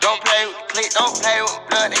 Don't play with the clique, don't play with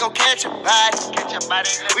blood, they gon' catch your body.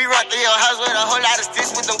 We run through your house with a whole lot of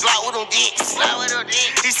sticks with them Glock with them dicks.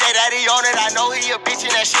 He say that he on it, I know he a bitch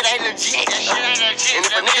and that shit ain't legit. And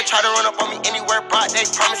if a nigga try to run up on me anywhere, broad, they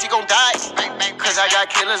promise he gon' die. Cause I got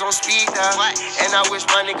killers on speed dial, and I wish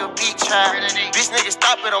my nigga beat trial. Bitch nigga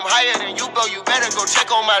stop it, I'm higher than you, bro, you better go check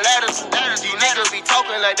on my ladders. These niggas be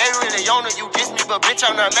talking like they really on it, you diss me, but bitch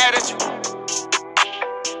I'm not mad at you.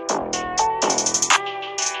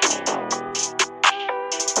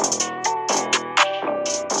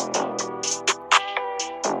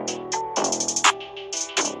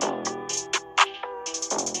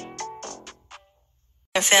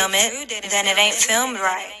 Film it, then it ain't filmed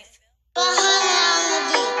right.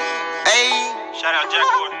 Hey, Shout out Jack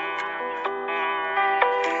Gordon.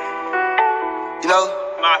 you know,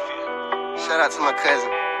 Mafia. shout out to my cousin,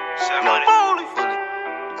 Foolie.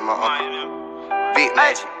 Foolie, and my uncle, Big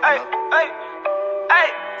Magic. Hey, hey, hey.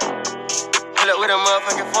 Pull up with a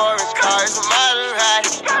motherfucking foreign car, it's a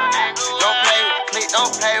Maserati. Don't play with the clique,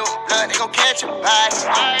 don't play with blood, they gon' catch your body.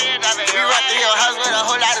 We run through your house with a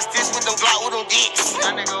whole lot of sticks with them Glock with them dicks.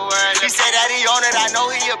 He say that he on it, I know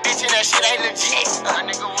he a bitch and that shit ain't legit.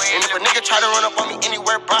 And if a nigga try to run up on me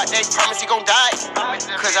anywhere, broad, they promise he gon' die.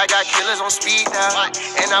 Cause I got killers on speed dial,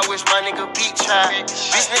 and I wish my nigga beat trial.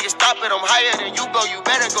 Bitch nigga stop it, I'm higher than you, bro, you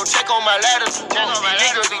better go check on my ladders. These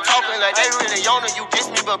niggas be talking like they really on it, you diss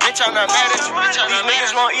me, but bitch I'm not mad at you. These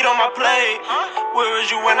niggas won't eat on my plate. Where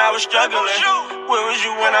was you when I was struggling? Where Where was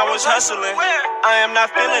you when I was hustling? I am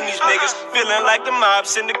not feeling these niggas. Feeling like the mob,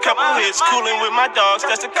 send a couple hits. Cooling with my dogs,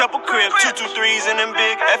 that's a couple cribs. 223s and them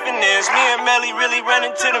big FNs. Me and Melly really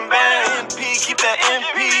running to them bands. MP, keep that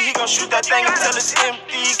MP. He gon' shoot that thing until it's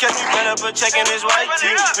empty. Catch me better for checking his white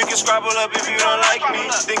tee. We can scrabble up if you don't like me.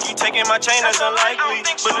 Think you taking my chain, that's unlikely.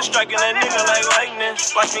 But it's striking that nigga like lightning.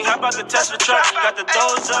 Watch me hop out the Tesla truck. Got the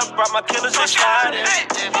doors up, brought my killers, they sliding.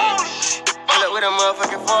 Pull up with a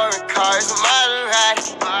motherfucking foreign car, it's a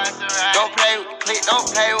Maserati. Don't play with the click, don't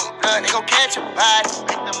play with the blood, they gon' catch your body.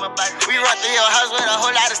 We run through your house with a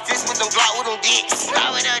whole lot of sticks with them Glock with them dicks.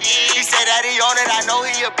 He said that he on it, I know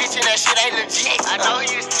he a bitch and that shit ain't legit. I know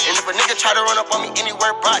he is. And if a nigga try to run up on me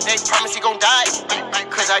anywhere broad, they promise he gon' die.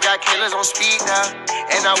 Cause I got killers on speed now,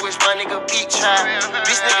 and I wish my nigga beat try.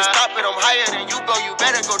 Bitch nigga stop it, I'm higher than you go, you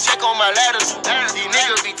better go check on my ladders. These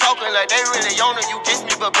niggas be talking like they really on it, you diss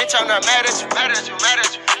me, but bitch I'm not mad at you.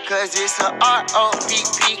 Cause it's a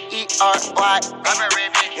R-O-P-P-E-R-Y.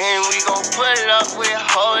 And we gon' pull up with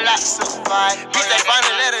whole lots of fire. Bitch, they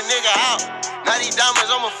finally let a nigga out. Now these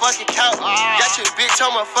diamonds on my fucking couch. Got your bitch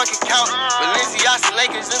on my fucking couch. Balenciaga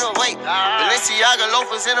Lakers in the weight. Balenciaga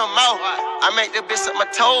loafers in her mouth. I make the bitch suck my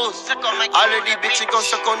toes. All of these bitches gon'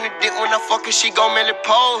 suck on the dick when I fuck her, she gon' Melly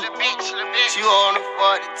pose. She wanna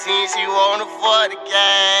fuck the team, she wanna fuck the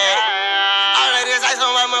gang. All of this ice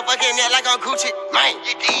on my motherfucking neck like I'm Gucci, man.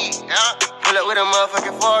 Pull up with a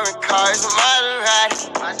motherfucking foreign car, it's a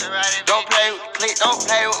Maserati. Don't play with the click, don't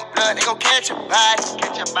play with the blood, they gon' catch your body.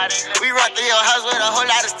 We run through your house with a whole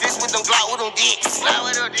lot of sticks with them Glock with them dicks.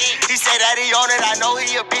 He said that he on it, I know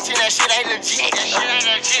he a bitch and that shit ain't legit.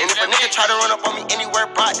 And if a nigga try to run up on me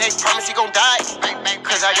anywhere broad, they promise he gon' die.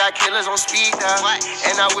 Cause I got killers on speed now,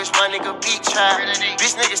 and I wish my nigga beat try.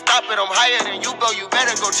 Bitch nigga stop it, I'm higher than you go, you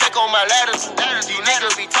better go check on my ladders. These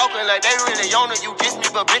niggas be talking like they really on it, you diss me,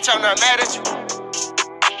 but bitch I'm not mad at you.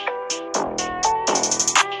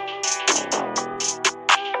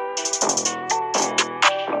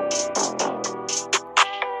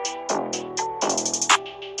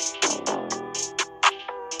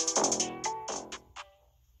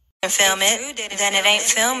 Film it, then it ain't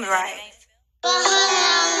filmed right.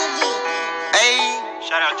 Hey,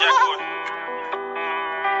 Shout out Jack Gordon.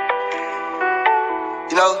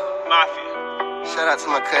 you know, Mafia. shout out to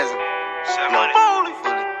my cousin, Foolie.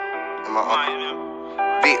 Foolie, and my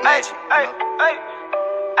uncle, Big Magic.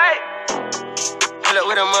 Pull up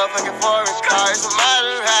with a motherfucking foreign car, it's a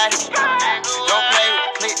Maserati. Don't play with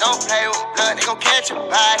the click, don't play with the blood, they gon' catch your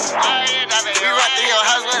body. We run through your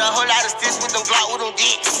house with a whole lot of sticks with them Glock with them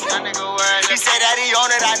dicks. He said that he on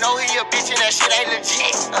it, I know he a bitch and that shit ain't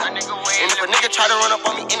legit. And if a nigga try to run up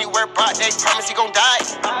on me anywhere broad, they promise he gon' die.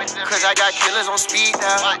 Cause I got killers on speed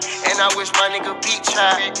now, and I wish my nigga beat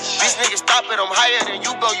try. Bitch nigga stop it, I'm higher than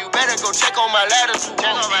you go, you better go check on my ladders.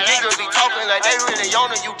 These niggas be talking like they really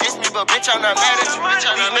on it, you diss me, but bitch I'm not mad at you.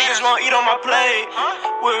 These niggas won't eat on my plate.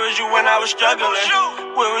 Where was you when I was struggling?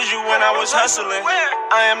 Where was you when I was hustling?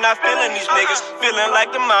 I am not feeling these niggas. Feeling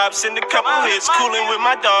like the mob, send a couple hits. Cooling with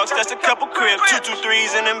my dogs, that's a couple cribs.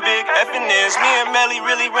 223s and them big FNs. Me and Melly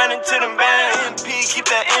really running to them bands. MP, keep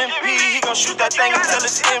that MP. He gon' shoot that thing until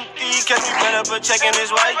it's empty. Catch me better for checking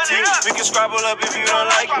his white tee. We can scrabble up if you don't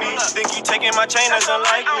like me. Think you taking my chain, that's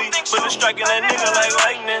unlikely. But it's striking that nigga like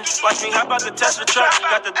lightning. Watch me hop out the Tesla truck.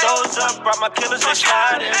 Got the doors up, brought my killers, they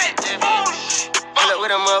sliding. Pull up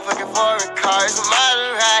with a motherfucking foreign car, it's a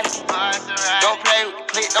Maserati. Don't play with the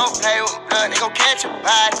click, don't play with the blood, they gon' catch your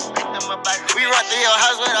body. We run through your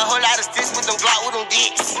house with a whole lot of sticks with them Glock with them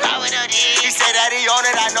dicks. He said that he on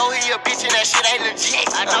it, I know he a bitch and that shit ain't legit.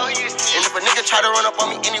 I know he is. And if a nigga try to run up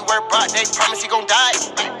on me anywhere broad, they promise he gon' die.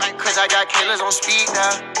 Cause I got killers on speed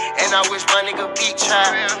now, and I wish my nigga beat try.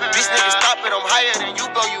 Bitch nigga stop it, I'm higher than you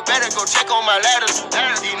go, you better go check on my ladders.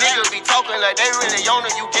 These niggas be talking like they really on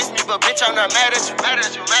it, you diss me, but bitch I'm not mad at you.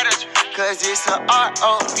 Cause it's a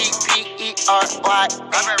R-O-P-P-E-R-Y.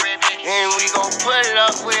 And we gon' pull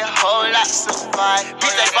up with whole lots of fire.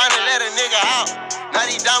 Bitch, they finally let a nigga out. Now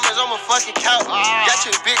these diamonds on my fucking couch. Got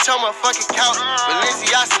your bitch on my fucking couch.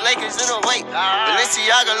 Balenciaga Lakers in her weight.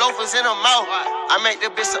 Balenciaga loafers in her mouth. I make the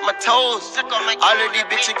bitch suck my toes. All of these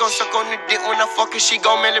bitches gon' suck on the dick when I fuck her, she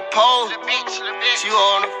gon' Melly pose. She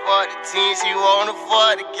wanna fuck the team, she wanna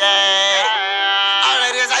fuck the gang. All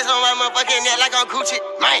of this ice on my motherfucking neck like I'm Gucci,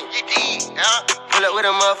 man. Pull up with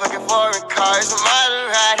a motherfucking foreign car, it's a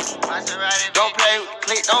Maserati. Don't play with the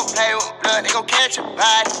click, don't play with the blood, they gon' catch your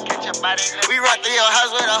body. We run through your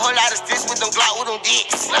house with a whole lot of sticks with them Glock with them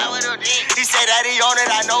dicks. He said that he on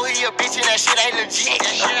it, I know he a bitch and that shit ain't legit.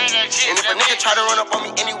 And if a nigga try to run up on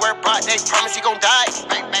me anywhere broad, they promise he gon' die.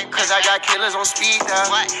 Cause I got killers on speed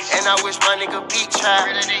dial. And I wish my nigga beat trial.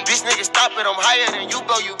 Bitch nigga stop it, I'm higher than you,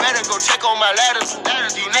 bro. You better go check on my ladders.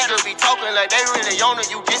 These niggas be talking like they really on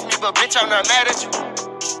it. You diss me, but bitch, I'm not mad at you.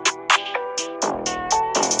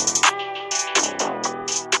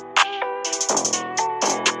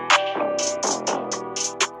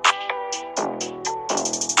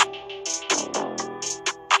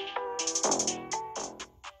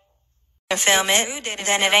 Film it,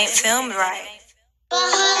 then it ain't filmed right.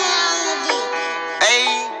 Hey,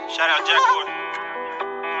 Shout out Jack Gordon.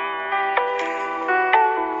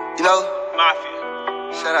 you know, Mafia.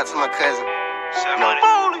 shout out to my cousin, Shout you know, out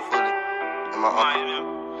Foolie, and my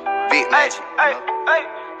uncle, Big Magic. Hey, hey,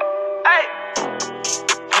 hey.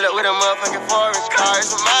 Pull up with a motherfucking forest car,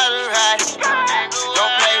 it's a Maserati.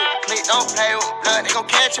 Don't play with the click, don't play with blood, they gon'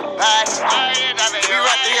 catch a body. We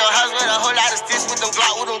run through your house with a whole lot of sticks with them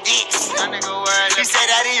Glock with them dicks. He say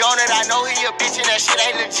that he on it, I know he a bitch and that shit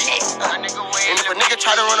ain't legit. And if a nigga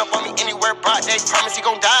try to run up on me anywhere, broad, they promise he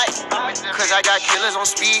gon' die. Cause I got killers on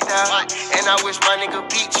speed dial, and I wish my nigga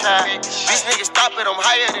beat trial. Bitch nigga stop it, I'm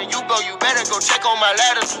higher than you, bro. You better go check on my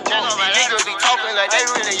ladders. These niggas be talking like they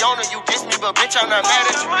really on it. You diss me, but bitch, I'm not mad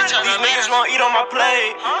at you. These niggas won't eat on my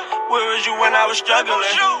plate. Where was you when I was struggling?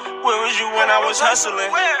 Where was you when I was hustling?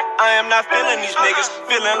 I am not feeling these niggas.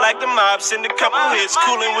 Feeling like the mob, send a couple hits.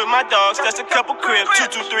 Cooling with my dogs, that's a couple cribs.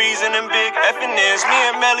 223s and them big FNs. Me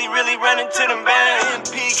and Melly really running to them band.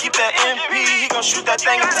 MP, keep that MP. He gon' shoot that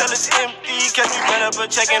thing until it's empty. Catch me run up but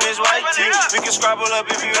checking his white tee. We can scrabble up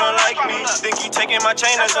if you don't like me. Think you taking my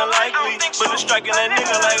chain, that's unlikely. Bullet striking that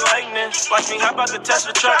nigga like lightning. Watch me hop out the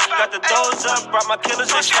Tesla truck. Got the doors up, brought my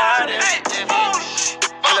killers, they sliding.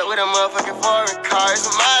 Pull up with a motherfucking foreign car, it's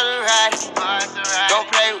a Maserati. Don't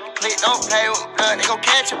play with the click, don't play with blood, they gon'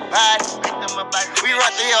 catch a body. We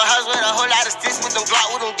run through your house with a whole lot of sticks with them Glock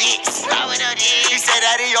with them dicks. He say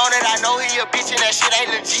that he on it, I know he a bitch and that shit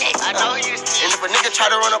ain't legit. And if a nigga try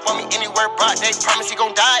to run up on me anywhere, broad, they promise he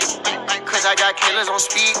gon' die. Cause I got killers on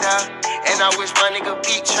speed dial, and I wish my nigga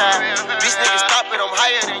beat trial. Bitch nigga stop it, I'm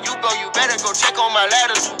higher than you, bro. You better go check on my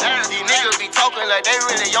ladders. These niggas be talking like they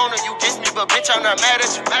really on it. You diss me, but bitch, I'm not mad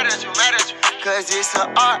at you. Cause it's a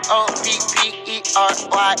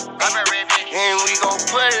R-O-P-P-E-R-Y. And we gon'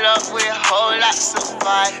 pull up with a whole lot of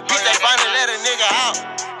fight. Bitch, they finally let a nigga out.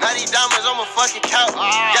 Now these diamonds on my fucking couch.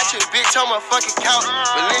 Got your bitch on my fucking couch.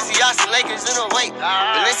 Balenciaga Lakers in the weight.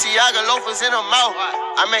 Balenciaga loafers in her mouth.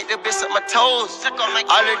 I make the bitch suck my toes.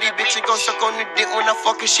 All of these bitches gon' suck on the dick when I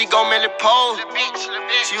fuck her, she gon' Melly pose.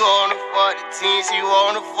 She wanna fuck the team, she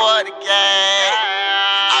wanna fuck the gang.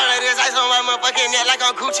 All of this ice on my motherfucking neck like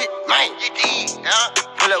I'm Gucci, man.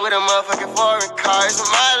 Pull up with a motherfucking foreign car, it's a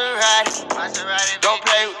Maserati. Don't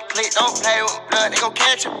play with the click, don't play with blood, they gon'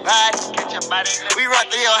 catch a body. We run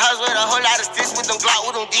through your house with a whole lot of sticks with them Glock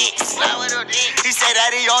with them dicks. He say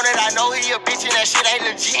that he on it, I know he a bitch and that shit ain't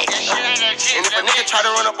legit. And if a nigga try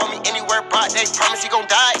to run up on me anywhere, broad, they promise he gon'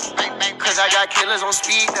 die. Cause I got killers on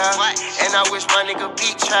speed dial, and I wish my nigga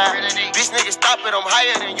beat trial. Bitch nigga stop it, I'm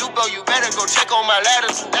higher than you, bro. You better go check on my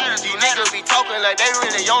ladders. These niggas be talking like they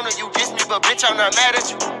really on it. You diss me, but bitch, I'm not mad at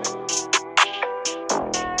you.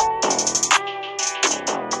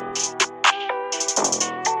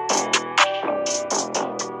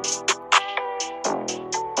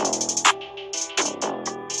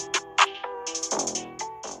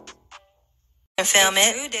 Film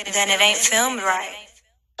it, then it ain't filmed right.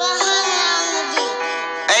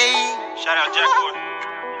 Hey, Shout out Jack Gordon.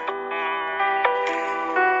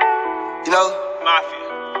 you know, Mafia.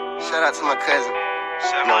 shout out to my cousin,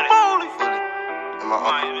 Shout you know, out Foolie, and my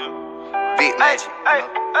uncle, Big Magic. Hey,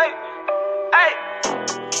 hey, hey.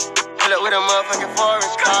 Pull up with a motherfucking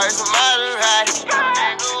forest car, it's a Maserati.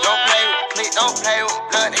 Don't play with the click, don't play with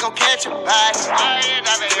blood, they gon' catch a body.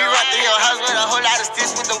 We run through your house with a whole lot of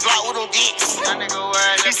sticks with them Glock with them dicks.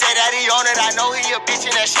 He say that he on it, I know he a bitch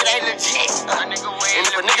and that shit ain't legit. And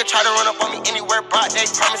if a nigga try to run up on me anywhere, broad, they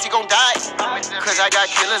promise he gon' die. Cause I got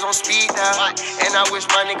killers on speed dial, and I wish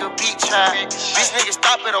my nigga beat trial. Bitch nigga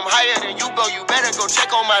stop it, I'm higher than you, bro. You better go check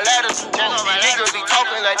on my ladders. These niggas be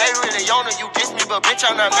talking like they really on it. You diss me, but bitch,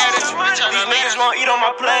 I'm not mad at you. These niggas won't eat on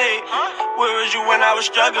my plate. Where was you when I was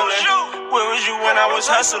struggling? Where was you when I was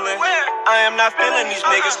hustling? I am not feeling these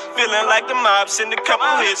niggas. Feeling like the mob, send a couple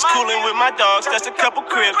hits. Cooling with my dogs, that's a couple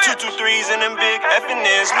cribs. 223s and them big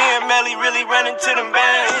FNs. Me and Melly really running to them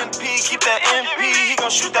band. MP, keep that MP. He gon'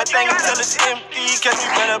 shoot that thing until it's empty. Catch me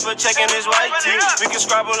run up but checking his white tee. We can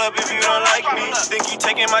scrabble up if you don't like me. Think you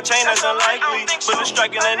taking my chain, that's unlikely. Bullet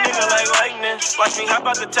striking that nigga like lightning. Watch me hop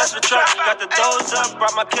out the Tesla truck. Got the doors up,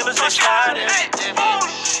 brought my killers, they sliding.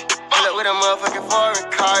 Pull up with a motherfucking foreign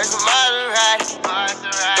car, it's a Maserati.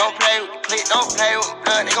 Don't don't play with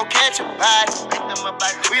blood, they gon' catch a body.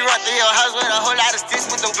 We run through your house with a whole lot of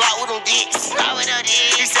sticks with them Glock with them dicks.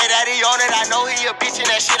 He said that he on it, I know he a bitch and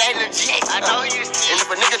that shit ain't legit. I know he is. And if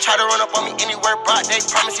a nigga try to run up on me anywhere broad, they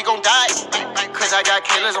promise he gon' die. Cause I got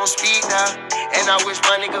killers on speed now, and I wish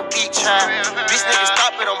my nigga beat child. Bitch nigga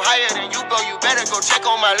stop it, I'm higher than you, bro, you better go check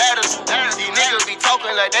on my ladders. These niggas be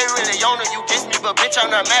talking like they really on it, you diss me, but bitch I'm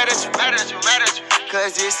not mad at you.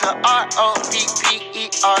 Cause it's a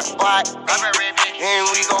R-O-P-P-E-R-Y. And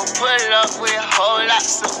we gon' pull up with whole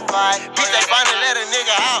lots of fire. Bitch, they finally let a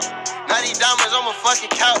nigga out. Now these diamonds on my fucking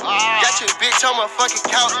couch. Got your bitch on my fucking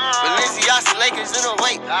couch. Balenciaga Lakers in the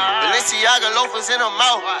weight. Balenciaga loafers in her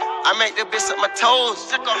mouth. I make the bitch suck my toes.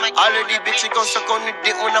 All of these bitches gon' suck on the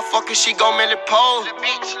dick when I fuck her, she gon' Melly pose.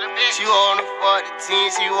 She wanna for the team,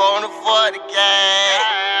 she wanna for the gang.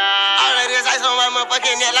 All of this ice on my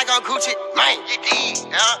motherfucking neck like I'm Gucci, man.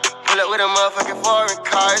 Pull up with a motherfucking foreign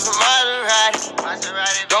car, it's a Maserati.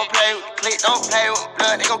 Don't play with the click, don't play with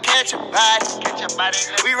blood, they gon' catch a body.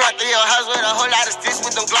 We run through your house with a whole lot of sticks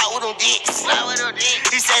with them Glock with them dicks.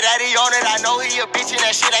 He said that he on it, I know he a bitch and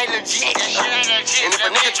that shit ain't legit. And if a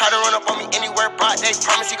nigga try to run up on me anywhere broad, they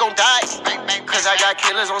promise he gon' die. Cause I got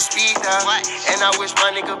killers on speed now, and I wish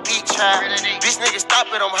my nigga beat child. Bitch nigga stop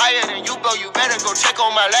it, I'm higher than you, bro, you better go check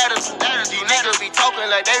on my ladders. These niggas be talking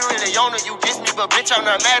like they really on it, you diss me, but bitch I'm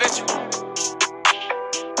not mad at you.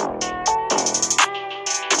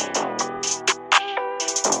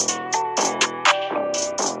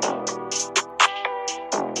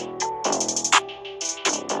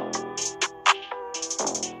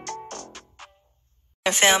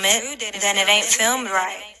 Film it, then it ain't filmed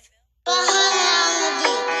right.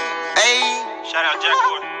 Hey, Shout out Jack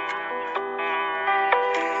Gordon.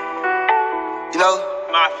 you know,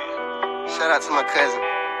 Mafia. shout out to my cousin,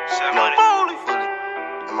 Shout No. out Foolie.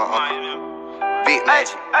 Foolie, and my uncle, Mine, Big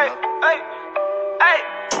Magic. hey.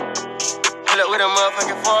 Pull up with a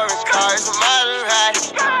motherfucking foreign car, it's a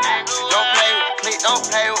Maserati. Don't play with the click, don't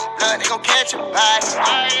play with blood, they gon' catch a body.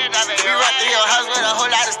 We run through your house with a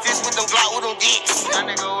whole lot of sticks with them Glock with them dicks.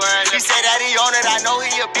 He said that he on it, I know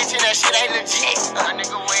he a bitch and that shit ain't legit.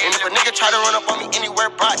 And if a nigga try to run up on me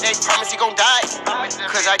anywhere broad, they promise he gon' die.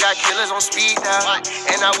 Cause I got killers on speed now,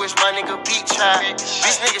 and I wish my nigga beat child.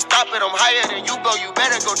 Bitch nigga stop it, I'm higher than you, bro, you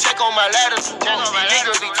better go check on my ladders. These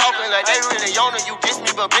niggas be talking like they really on it, you diss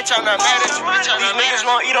me, but bitch I'm not mad at you. These niggas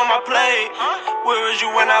gon' eat on my plate. Where was you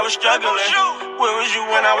when I was struggling? Where was you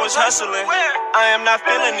when I was hustling? I am not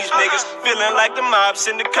feeling these niggas. Feeling like the mob,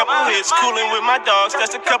 send a couple hits. Cooling with my dogs,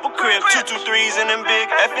 that's a couple cribs. 223s and them big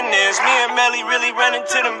FNs. Me and Melly really running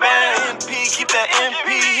to them band. MP, keep that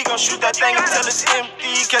MP. He gon' shoot that thing until it's empty.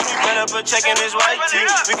 Catch me better but checking his white tee.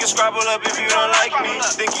 We can scrabble up if you don't like me.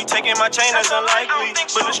 Think you taking my chain, that's unlikely.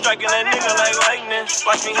 But it's striking that nigga like lightning.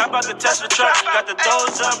 Watch me hop out the Tesla truck. Got the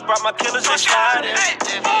doors up, brought my killers, they sliding.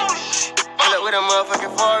 Pull up with a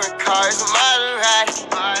motherfucking foreign car, it's a Maserati.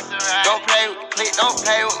 Don't play with the click, don't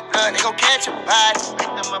play with blood, they gon' catch a body.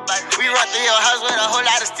 We run through your house with a whole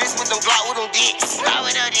lot of sticks with them Glock with them dicks.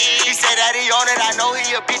 He said that he on it, I know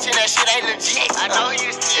he a bitch and that shit ain't legit.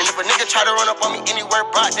 And if a nigga try to run up on me anywhere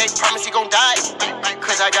broad, they promise he gon' die.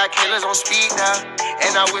 Cause I got killers on speed now,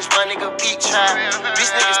 and I wish my nigga beat child. Bitch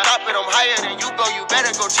nigga stop it, I'm higher than you, bro, you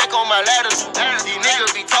better go check on my ladders. These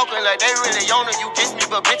niggas be talking like they really on it, you diss me,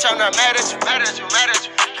 but bitch I'm not mad at you.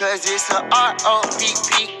 Cause it's a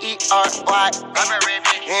R-O-P-P-E-R-Y.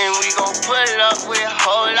 And we gon' pull up with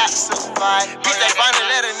whole lots of fire. Bitch, they finally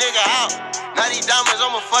let a nigga out. Now these diamonds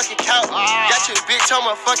on my fucking couch. Got your bitch on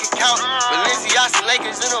my fucking couch. Balenciaga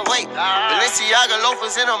Lakers in her weight. Balenciaga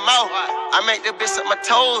loafers in her mouth. I make the bitch suck my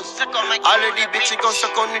toes. All of these bitches gon'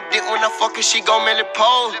 suck on the dick when I fuck her, she gon' Melly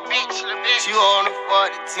pose. She wanna for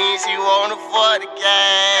the team, she wanna for the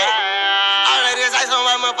gang. All of this ice on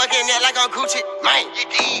my motherfucking neck like I'm Gucci, man.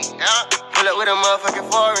 Pull up with a motherfucking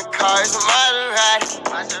foreign car, it's a Maserati.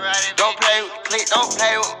 Don't play with the click, don't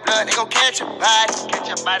play with blood, they gon' catch a body.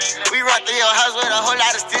 We run through your house with a whole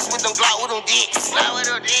lot of sticks with them Glock with them dicks.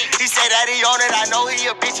 He said that he on it, I know he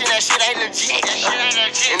a bitch and that shit ain't legit.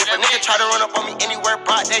 And if a nigga try to run up on me anywhere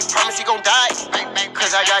broad, they promise he gon' die.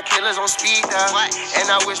 Cause I got killers on speed now, and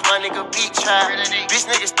I wish my nigga beat child. Bitch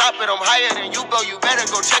nigga stop it, I'm higher than you, bro, you better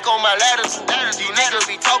go check on my ladders. These niggas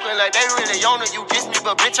be talking like they really on it, you diss me,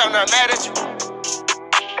 but bitch I'm not mad at you.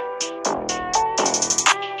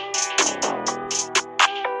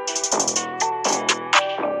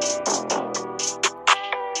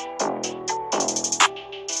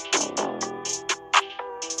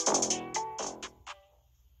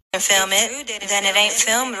 Film it, then it ain't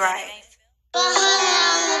filmed right.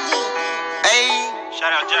 Hey,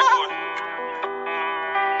 Shout out Jack Gordon.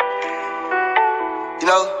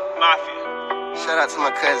 know, Mafia. shout out to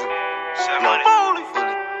my cousin, Foolie.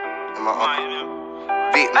 Foolie, and my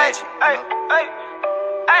uncle, Big Magic.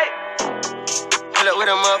 Pull up with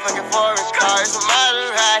a motherfucking foreign car, it's a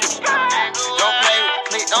Maserati. Don't play with the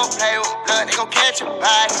clique, don't play with blood, they gon' catch a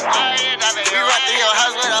body. We run through your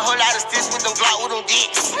house with a whole lot of sticks with them Glock with them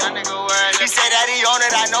dicks. He say that he on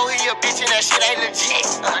it, I know he a bitch and that shit ain't legit.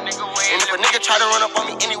 And if a nigga try to run up on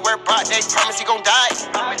me anywhere broad, they promise he gon' die.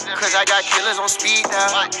 Cause I got killers on speed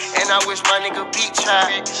now, and I wish my nigga beat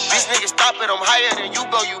tried. Bitch nigga stop it, I'm higher than you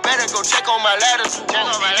go, you better go check on my ladders.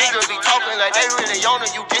 These niggas be talking like they really on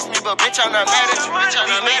it, you diss me, but bitch I'm not mad at you.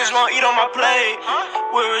 These niggas won't eat on my plate.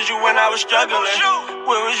 Where was you when I was struggling?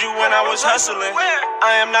 Where was you when I was hustling?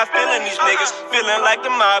 I am not feeling these niggas. Feeling like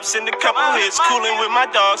the mob, send a couple hits. Cooling with my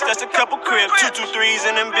dogs, that's a couple cribs. 223s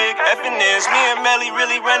and them big FNs. Me and Melly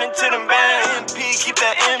really running to them bands. MP, keep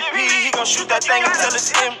that MP. He gon' shoot that thing until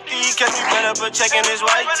it's empty. Catch me better but checking his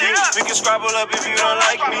white tee. We can scrabble up if you don't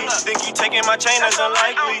like me. Think he taking my chain, that's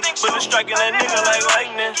unlikely. But it's striking that nigga like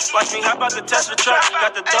lightning. Watch me hop out the Tesla truck.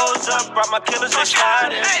 Got the doors up, brought my killers, they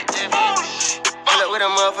sliding. Pull up with a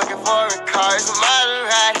motherfucking foreign car, it's a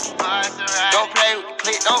Maserati. Don't play with the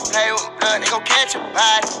clique, don't play with blood, they gon' catch a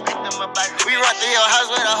body. We run through your house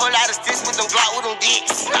with a whole lot of sticks with them Glock with them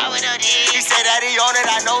dicks. He say that he on it,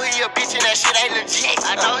 I know he a bitch and that shit ain't legit.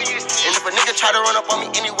 And if a nigga try to run up on me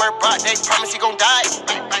anywhere broad, they promise he gon' die.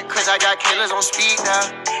 Cause I got killers on speed now,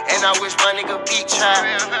 and I wish my nigga beat tried.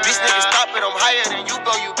 Bitch nigga stop it, I'm higher than you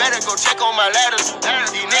go, you better go check on my ladders.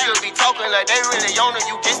 These niggas be talking like they really on it,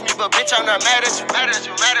 you diss me, but bitch I'm not mad at you.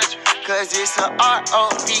 Cause it's a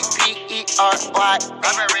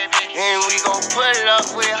Roppery. And we gon' pull up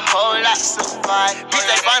with a whole lot of fight. Bitch,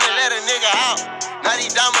 they finally let a nigga out. Now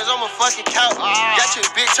these diamonds on my fucking couch. Got your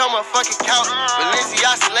bitch on my fucking couch.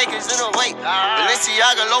 Balenciaga Lakers in the weight.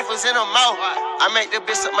 Balenciaga loafers in her mouth. I make the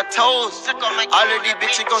bitch suck my toes. All of these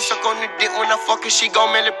bitches gon' suck on the dick when I fuck her, she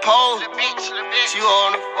gon' Melly pose. She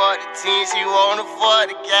wanna for the team, she wanna for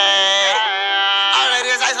the gang. All of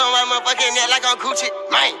this ice on my motherfucking neck like I'm Gucci,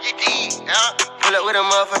 man. Pull up with a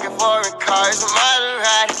motherfucking foreign car, it's a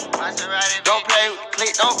Maserati. Don't play with the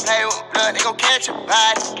clique, don't play with blood, they gon' catch a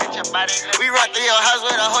body. We run through your house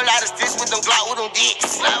with a whole lot of sticks with them Glock with them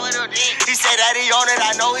dicks. He say that he on it,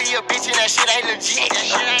 I know he a bitch and that shit ain't legit.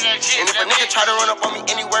 And if a nigga try to run up on me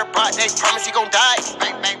anywhere broad, they promise he gon' die.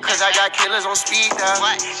 Cause I got killers on speed now,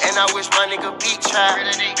 and I wish my nigga beat tried.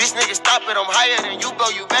 Bitch nigga stop it, I'm higher than you go,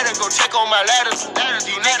 you better go check on my ladders.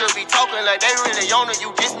 These niggas be talking like they really on it,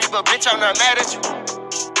 you diss me, but bitch I'm not mad at you.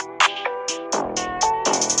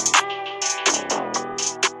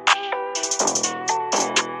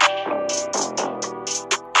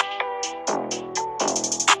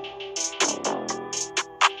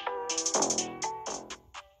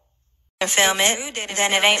 Film it,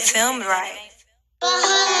 then it ain't filmed right.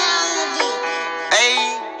 Hey,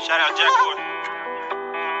 Shout out Jack Gordon.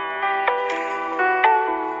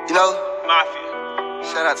 you know, Mafia.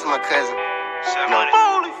 shout out to my cousin,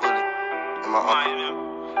 Foolie. Foolie, and my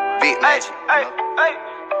uncle, Big Magic.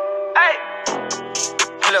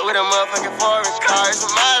 Pull up with a motherfucking foreign car, it's a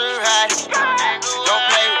Maserati. Don't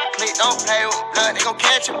play with the clique, don't play with blood, they gon'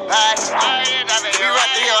 catch a body. We run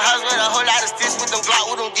through your house with a whole lot of sticks with them Glock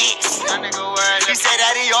with them dicks. He say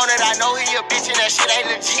that he on it, I know he a bitch and that shit ain't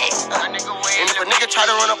legit. And if a nigga try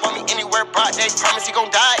to run up on me anywhere broad, they promise he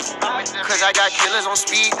gon' die. Cause I got killers on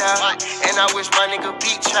speed now, and I wish my nigga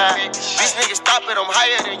beat tried. Bitch nigga stop it, I'm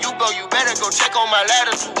higher than you go, you better go check on my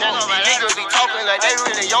ladders. These niggas be talking like they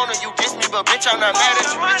really on it, you diss me, but bitch I'm not mad at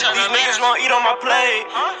you. These niggas won't eat on my plate.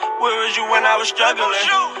 Where was you when I was struggling?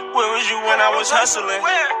 Where was you when I was hustling?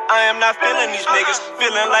 I am not feeling these niggas.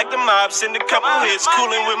 Feeling like the mob, send a couple hits.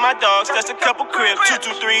 Cooling with my dogs, that's a couple cribs.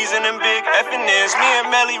 223s and them big FNs. Me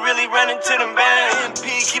and Melly really running to them bands.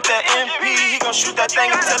 MP, keep that MP. He gon' shoot that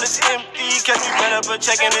thing until it's empty. Catch me better but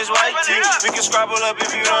checking his white tee. We can scrabble up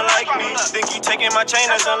if you don't like me. Think he taking my chain,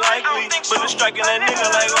 that's unlikely. But it's striking that nigga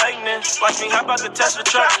like lightning. Watch me hop out the Tesla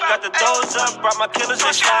truck. Got the doors up, brought my killers,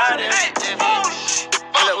 they sliding.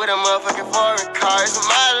 Pull up with a motherfucking foreign car, it's a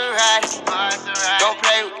Maserati. Don't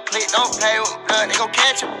play with the clique, don't play with blood, they gon'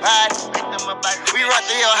 catch a body. We run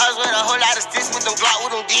through your house with a whole lot of sticks with them Glock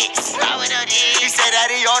with them dicks. He say that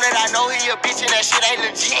he on it, I know he a bitch and that shit ain't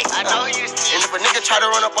legit. And if a nigga try to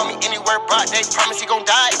run up on me anywhere broad, they promise he gon'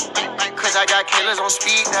 die. Cause I got killers on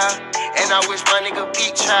speed now, and I wish my nigga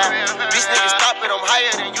beat tried. Bitch nigga stop it, I'm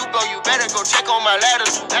higher than you go, you better go check on my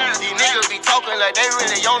ladders. These niggas be talking like they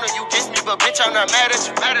really on it, you diss me, but bitch I'm not mad at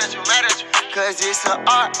you. Cause it's a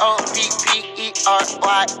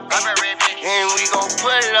Roppery. And we gon'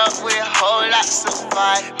 pull up with a whole lot of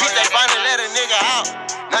fire. Bitch, they finally let a nigga out.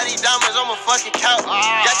 Now these diamonds on my fucking couch.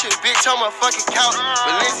 Got your bitch on my fucking couch.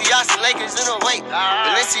 Balenciaga Lakers in the weight.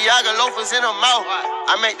 Balenciaga loafers in her mouth.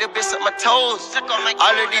 I make the bitch suck my toes.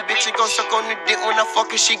 All of these bitches gon' suck on the dick when I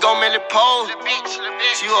fuck her, she gon' Melly pose.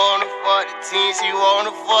 She wanna fuck the team, she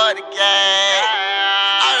wanna fuck the gang.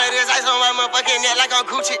 All of this ice on my motherfucking neck like I'm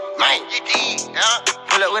Gucci. Man,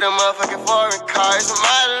 pull up with a motherfucking foreign car, it's a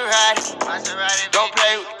Maserati. Don't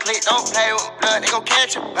play with the click, don't play with blood, they gon'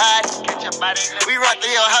 catch your body. We run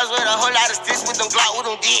through your house with a whole lot of sticks with them Glock with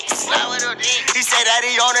them dicks. He say that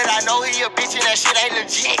he on it, I know he a bitch and that shit ain't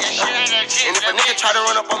legit. And if a nigga try to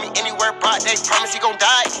run up on me anywhere, broad, they promise he gon'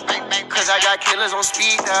 die. Cause I got killers on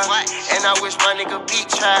speed dial, and I wish my nigga beat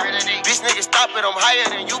trial. Bitch nigga stop it, I'm higher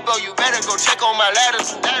than you, bro, you better go check on my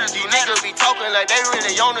ladders. These niggas be talking like they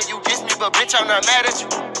really on it, you diss me, but bitch I'm not mad at you.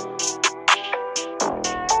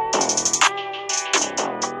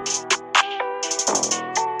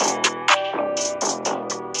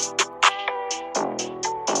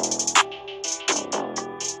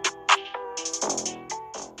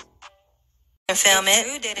 Film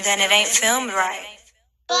it, then it ain't filmed right.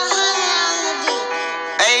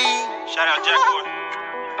 Hey, Shout out Jack Gordon.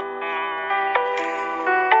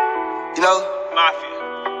 you know, Mafia.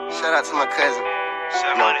 shout out to my cousin,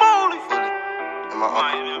 Set you know, money. Foolie, and my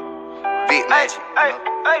uncle, Money. Big Magic. Hey,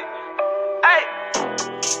 hey, hey.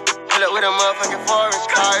 Pull up with a motherfucking foreign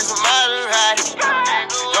car, it's a Maserati.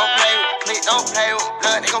 Don't play with the click, don't play with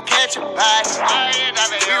blood, they gon' catch your body.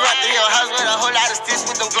 We run through your house with a whole lot of sticks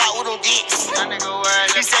with them Glock with them dicks.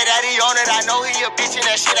 He say that he on it, I know he a bitch and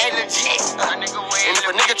that shit ain't legit. And if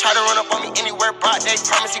a nigga try to run up on me anywhere, broad, they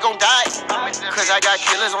promise he gon' die. Cause I got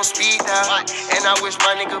killers on speed dial, and I wish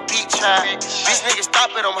my nigga beat trial. Bitch nigga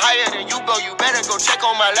stop it, I'm higher than you, bro, you better go check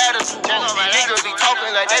on my ladders. These niggas be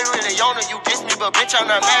talking like they really on it, you diss me, but bitch I'm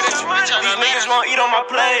not mad at you. These niggas won't eat on my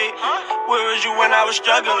plate. Where was you when I was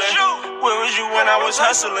struggling? Where was you when I was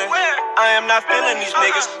hustling? I am not feeling these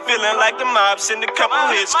niggas. Feeling like the mob, send a couple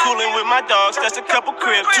hits. Cooling with my dogs, that's a couple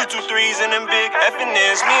cribs. 223s and them big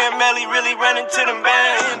FNs. Me and Melly really running to them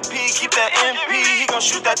band. MP, keep that MP. He gon'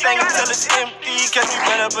 shoot that thing until it's empty. Catch me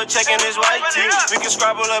run up, but checking his white tee. We can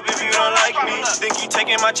scrabble up if you don't like me. Think you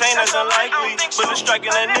taking my chain, that's unlikely. But it's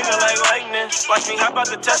striking that nigga like lightning. Watch me hop out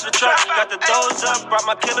the Tesla truck. Got the doors up, brought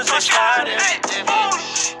my killers, they sliding.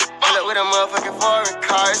 Pull up with a motherfucking foreign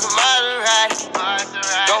car, it's a Maserati.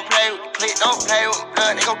 Don't play with the click, don't play with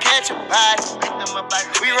blood, they gon' catch your body.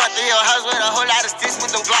 We run through your house with a whole lot of sticks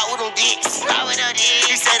with them Glock with them dicks.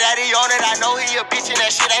 He say that he on it, I know he a bitch and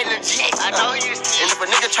that shit ain't legit. And if a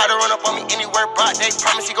nigga try to run up on me anywhere, broad, they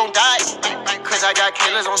promise he gon' die. Cause I got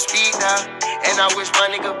killers on speed dial, and I wish my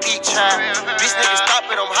nigga beat trial. Bitch nigga stop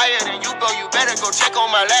it, I'm higher than you, bro, you better go check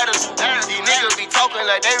on my ladders. These niggas be talking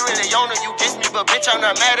like they really on it, you diss me, but bitch I'm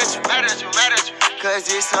not mad at you. Cause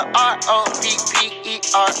it's a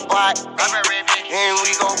R-O-P-P-E-R-Y. And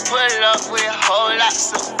we gon' pull up with a whole lot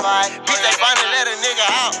of fire. Bitch, they finally let a nigga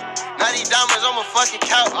out. Now these diamonds on my fucking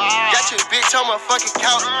couch. Got your bitch on my fucking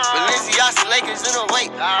couch. Balenciaga Lakers in the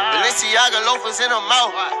weight. Balenciaga loafers in her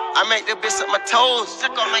mouth. I make the bitch suck my toes.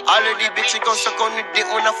 All of these bitches gon' suck on the dick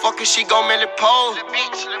when I fuck her, she gon' Melly pose.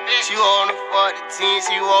 She wanna fuck the team,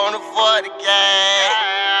 she wanna fuck the gang.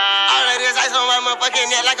 All of this ice on my motherfucking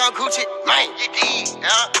neck like I'm Gucci. Man,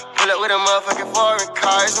 pull up with a motherfucking foreign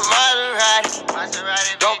car, it's a Maserati.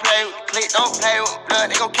 Don't play with the click, don't play with blood,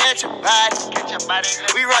 they gon' catch your body.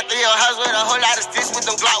 We run through your house with a whole lot of sticks with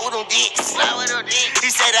them Glock with them dicks. He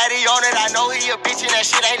say that he on it, I know he a bitch and that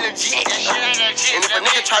shit ain't legit. And if a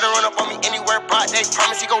nigga try to run up on me anywhere, broad, they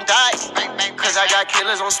promise he gon' die. Cause I got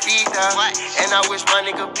killers on speed dial, and I wish my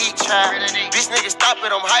nigga beat trial. Bitch nigga stop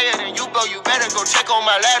it, I'm higher than you, bro, you better go check on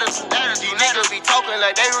my ladders. These niggas be talking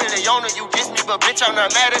like they really on it, you diss me, but bitch I'm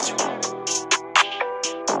not mad at you.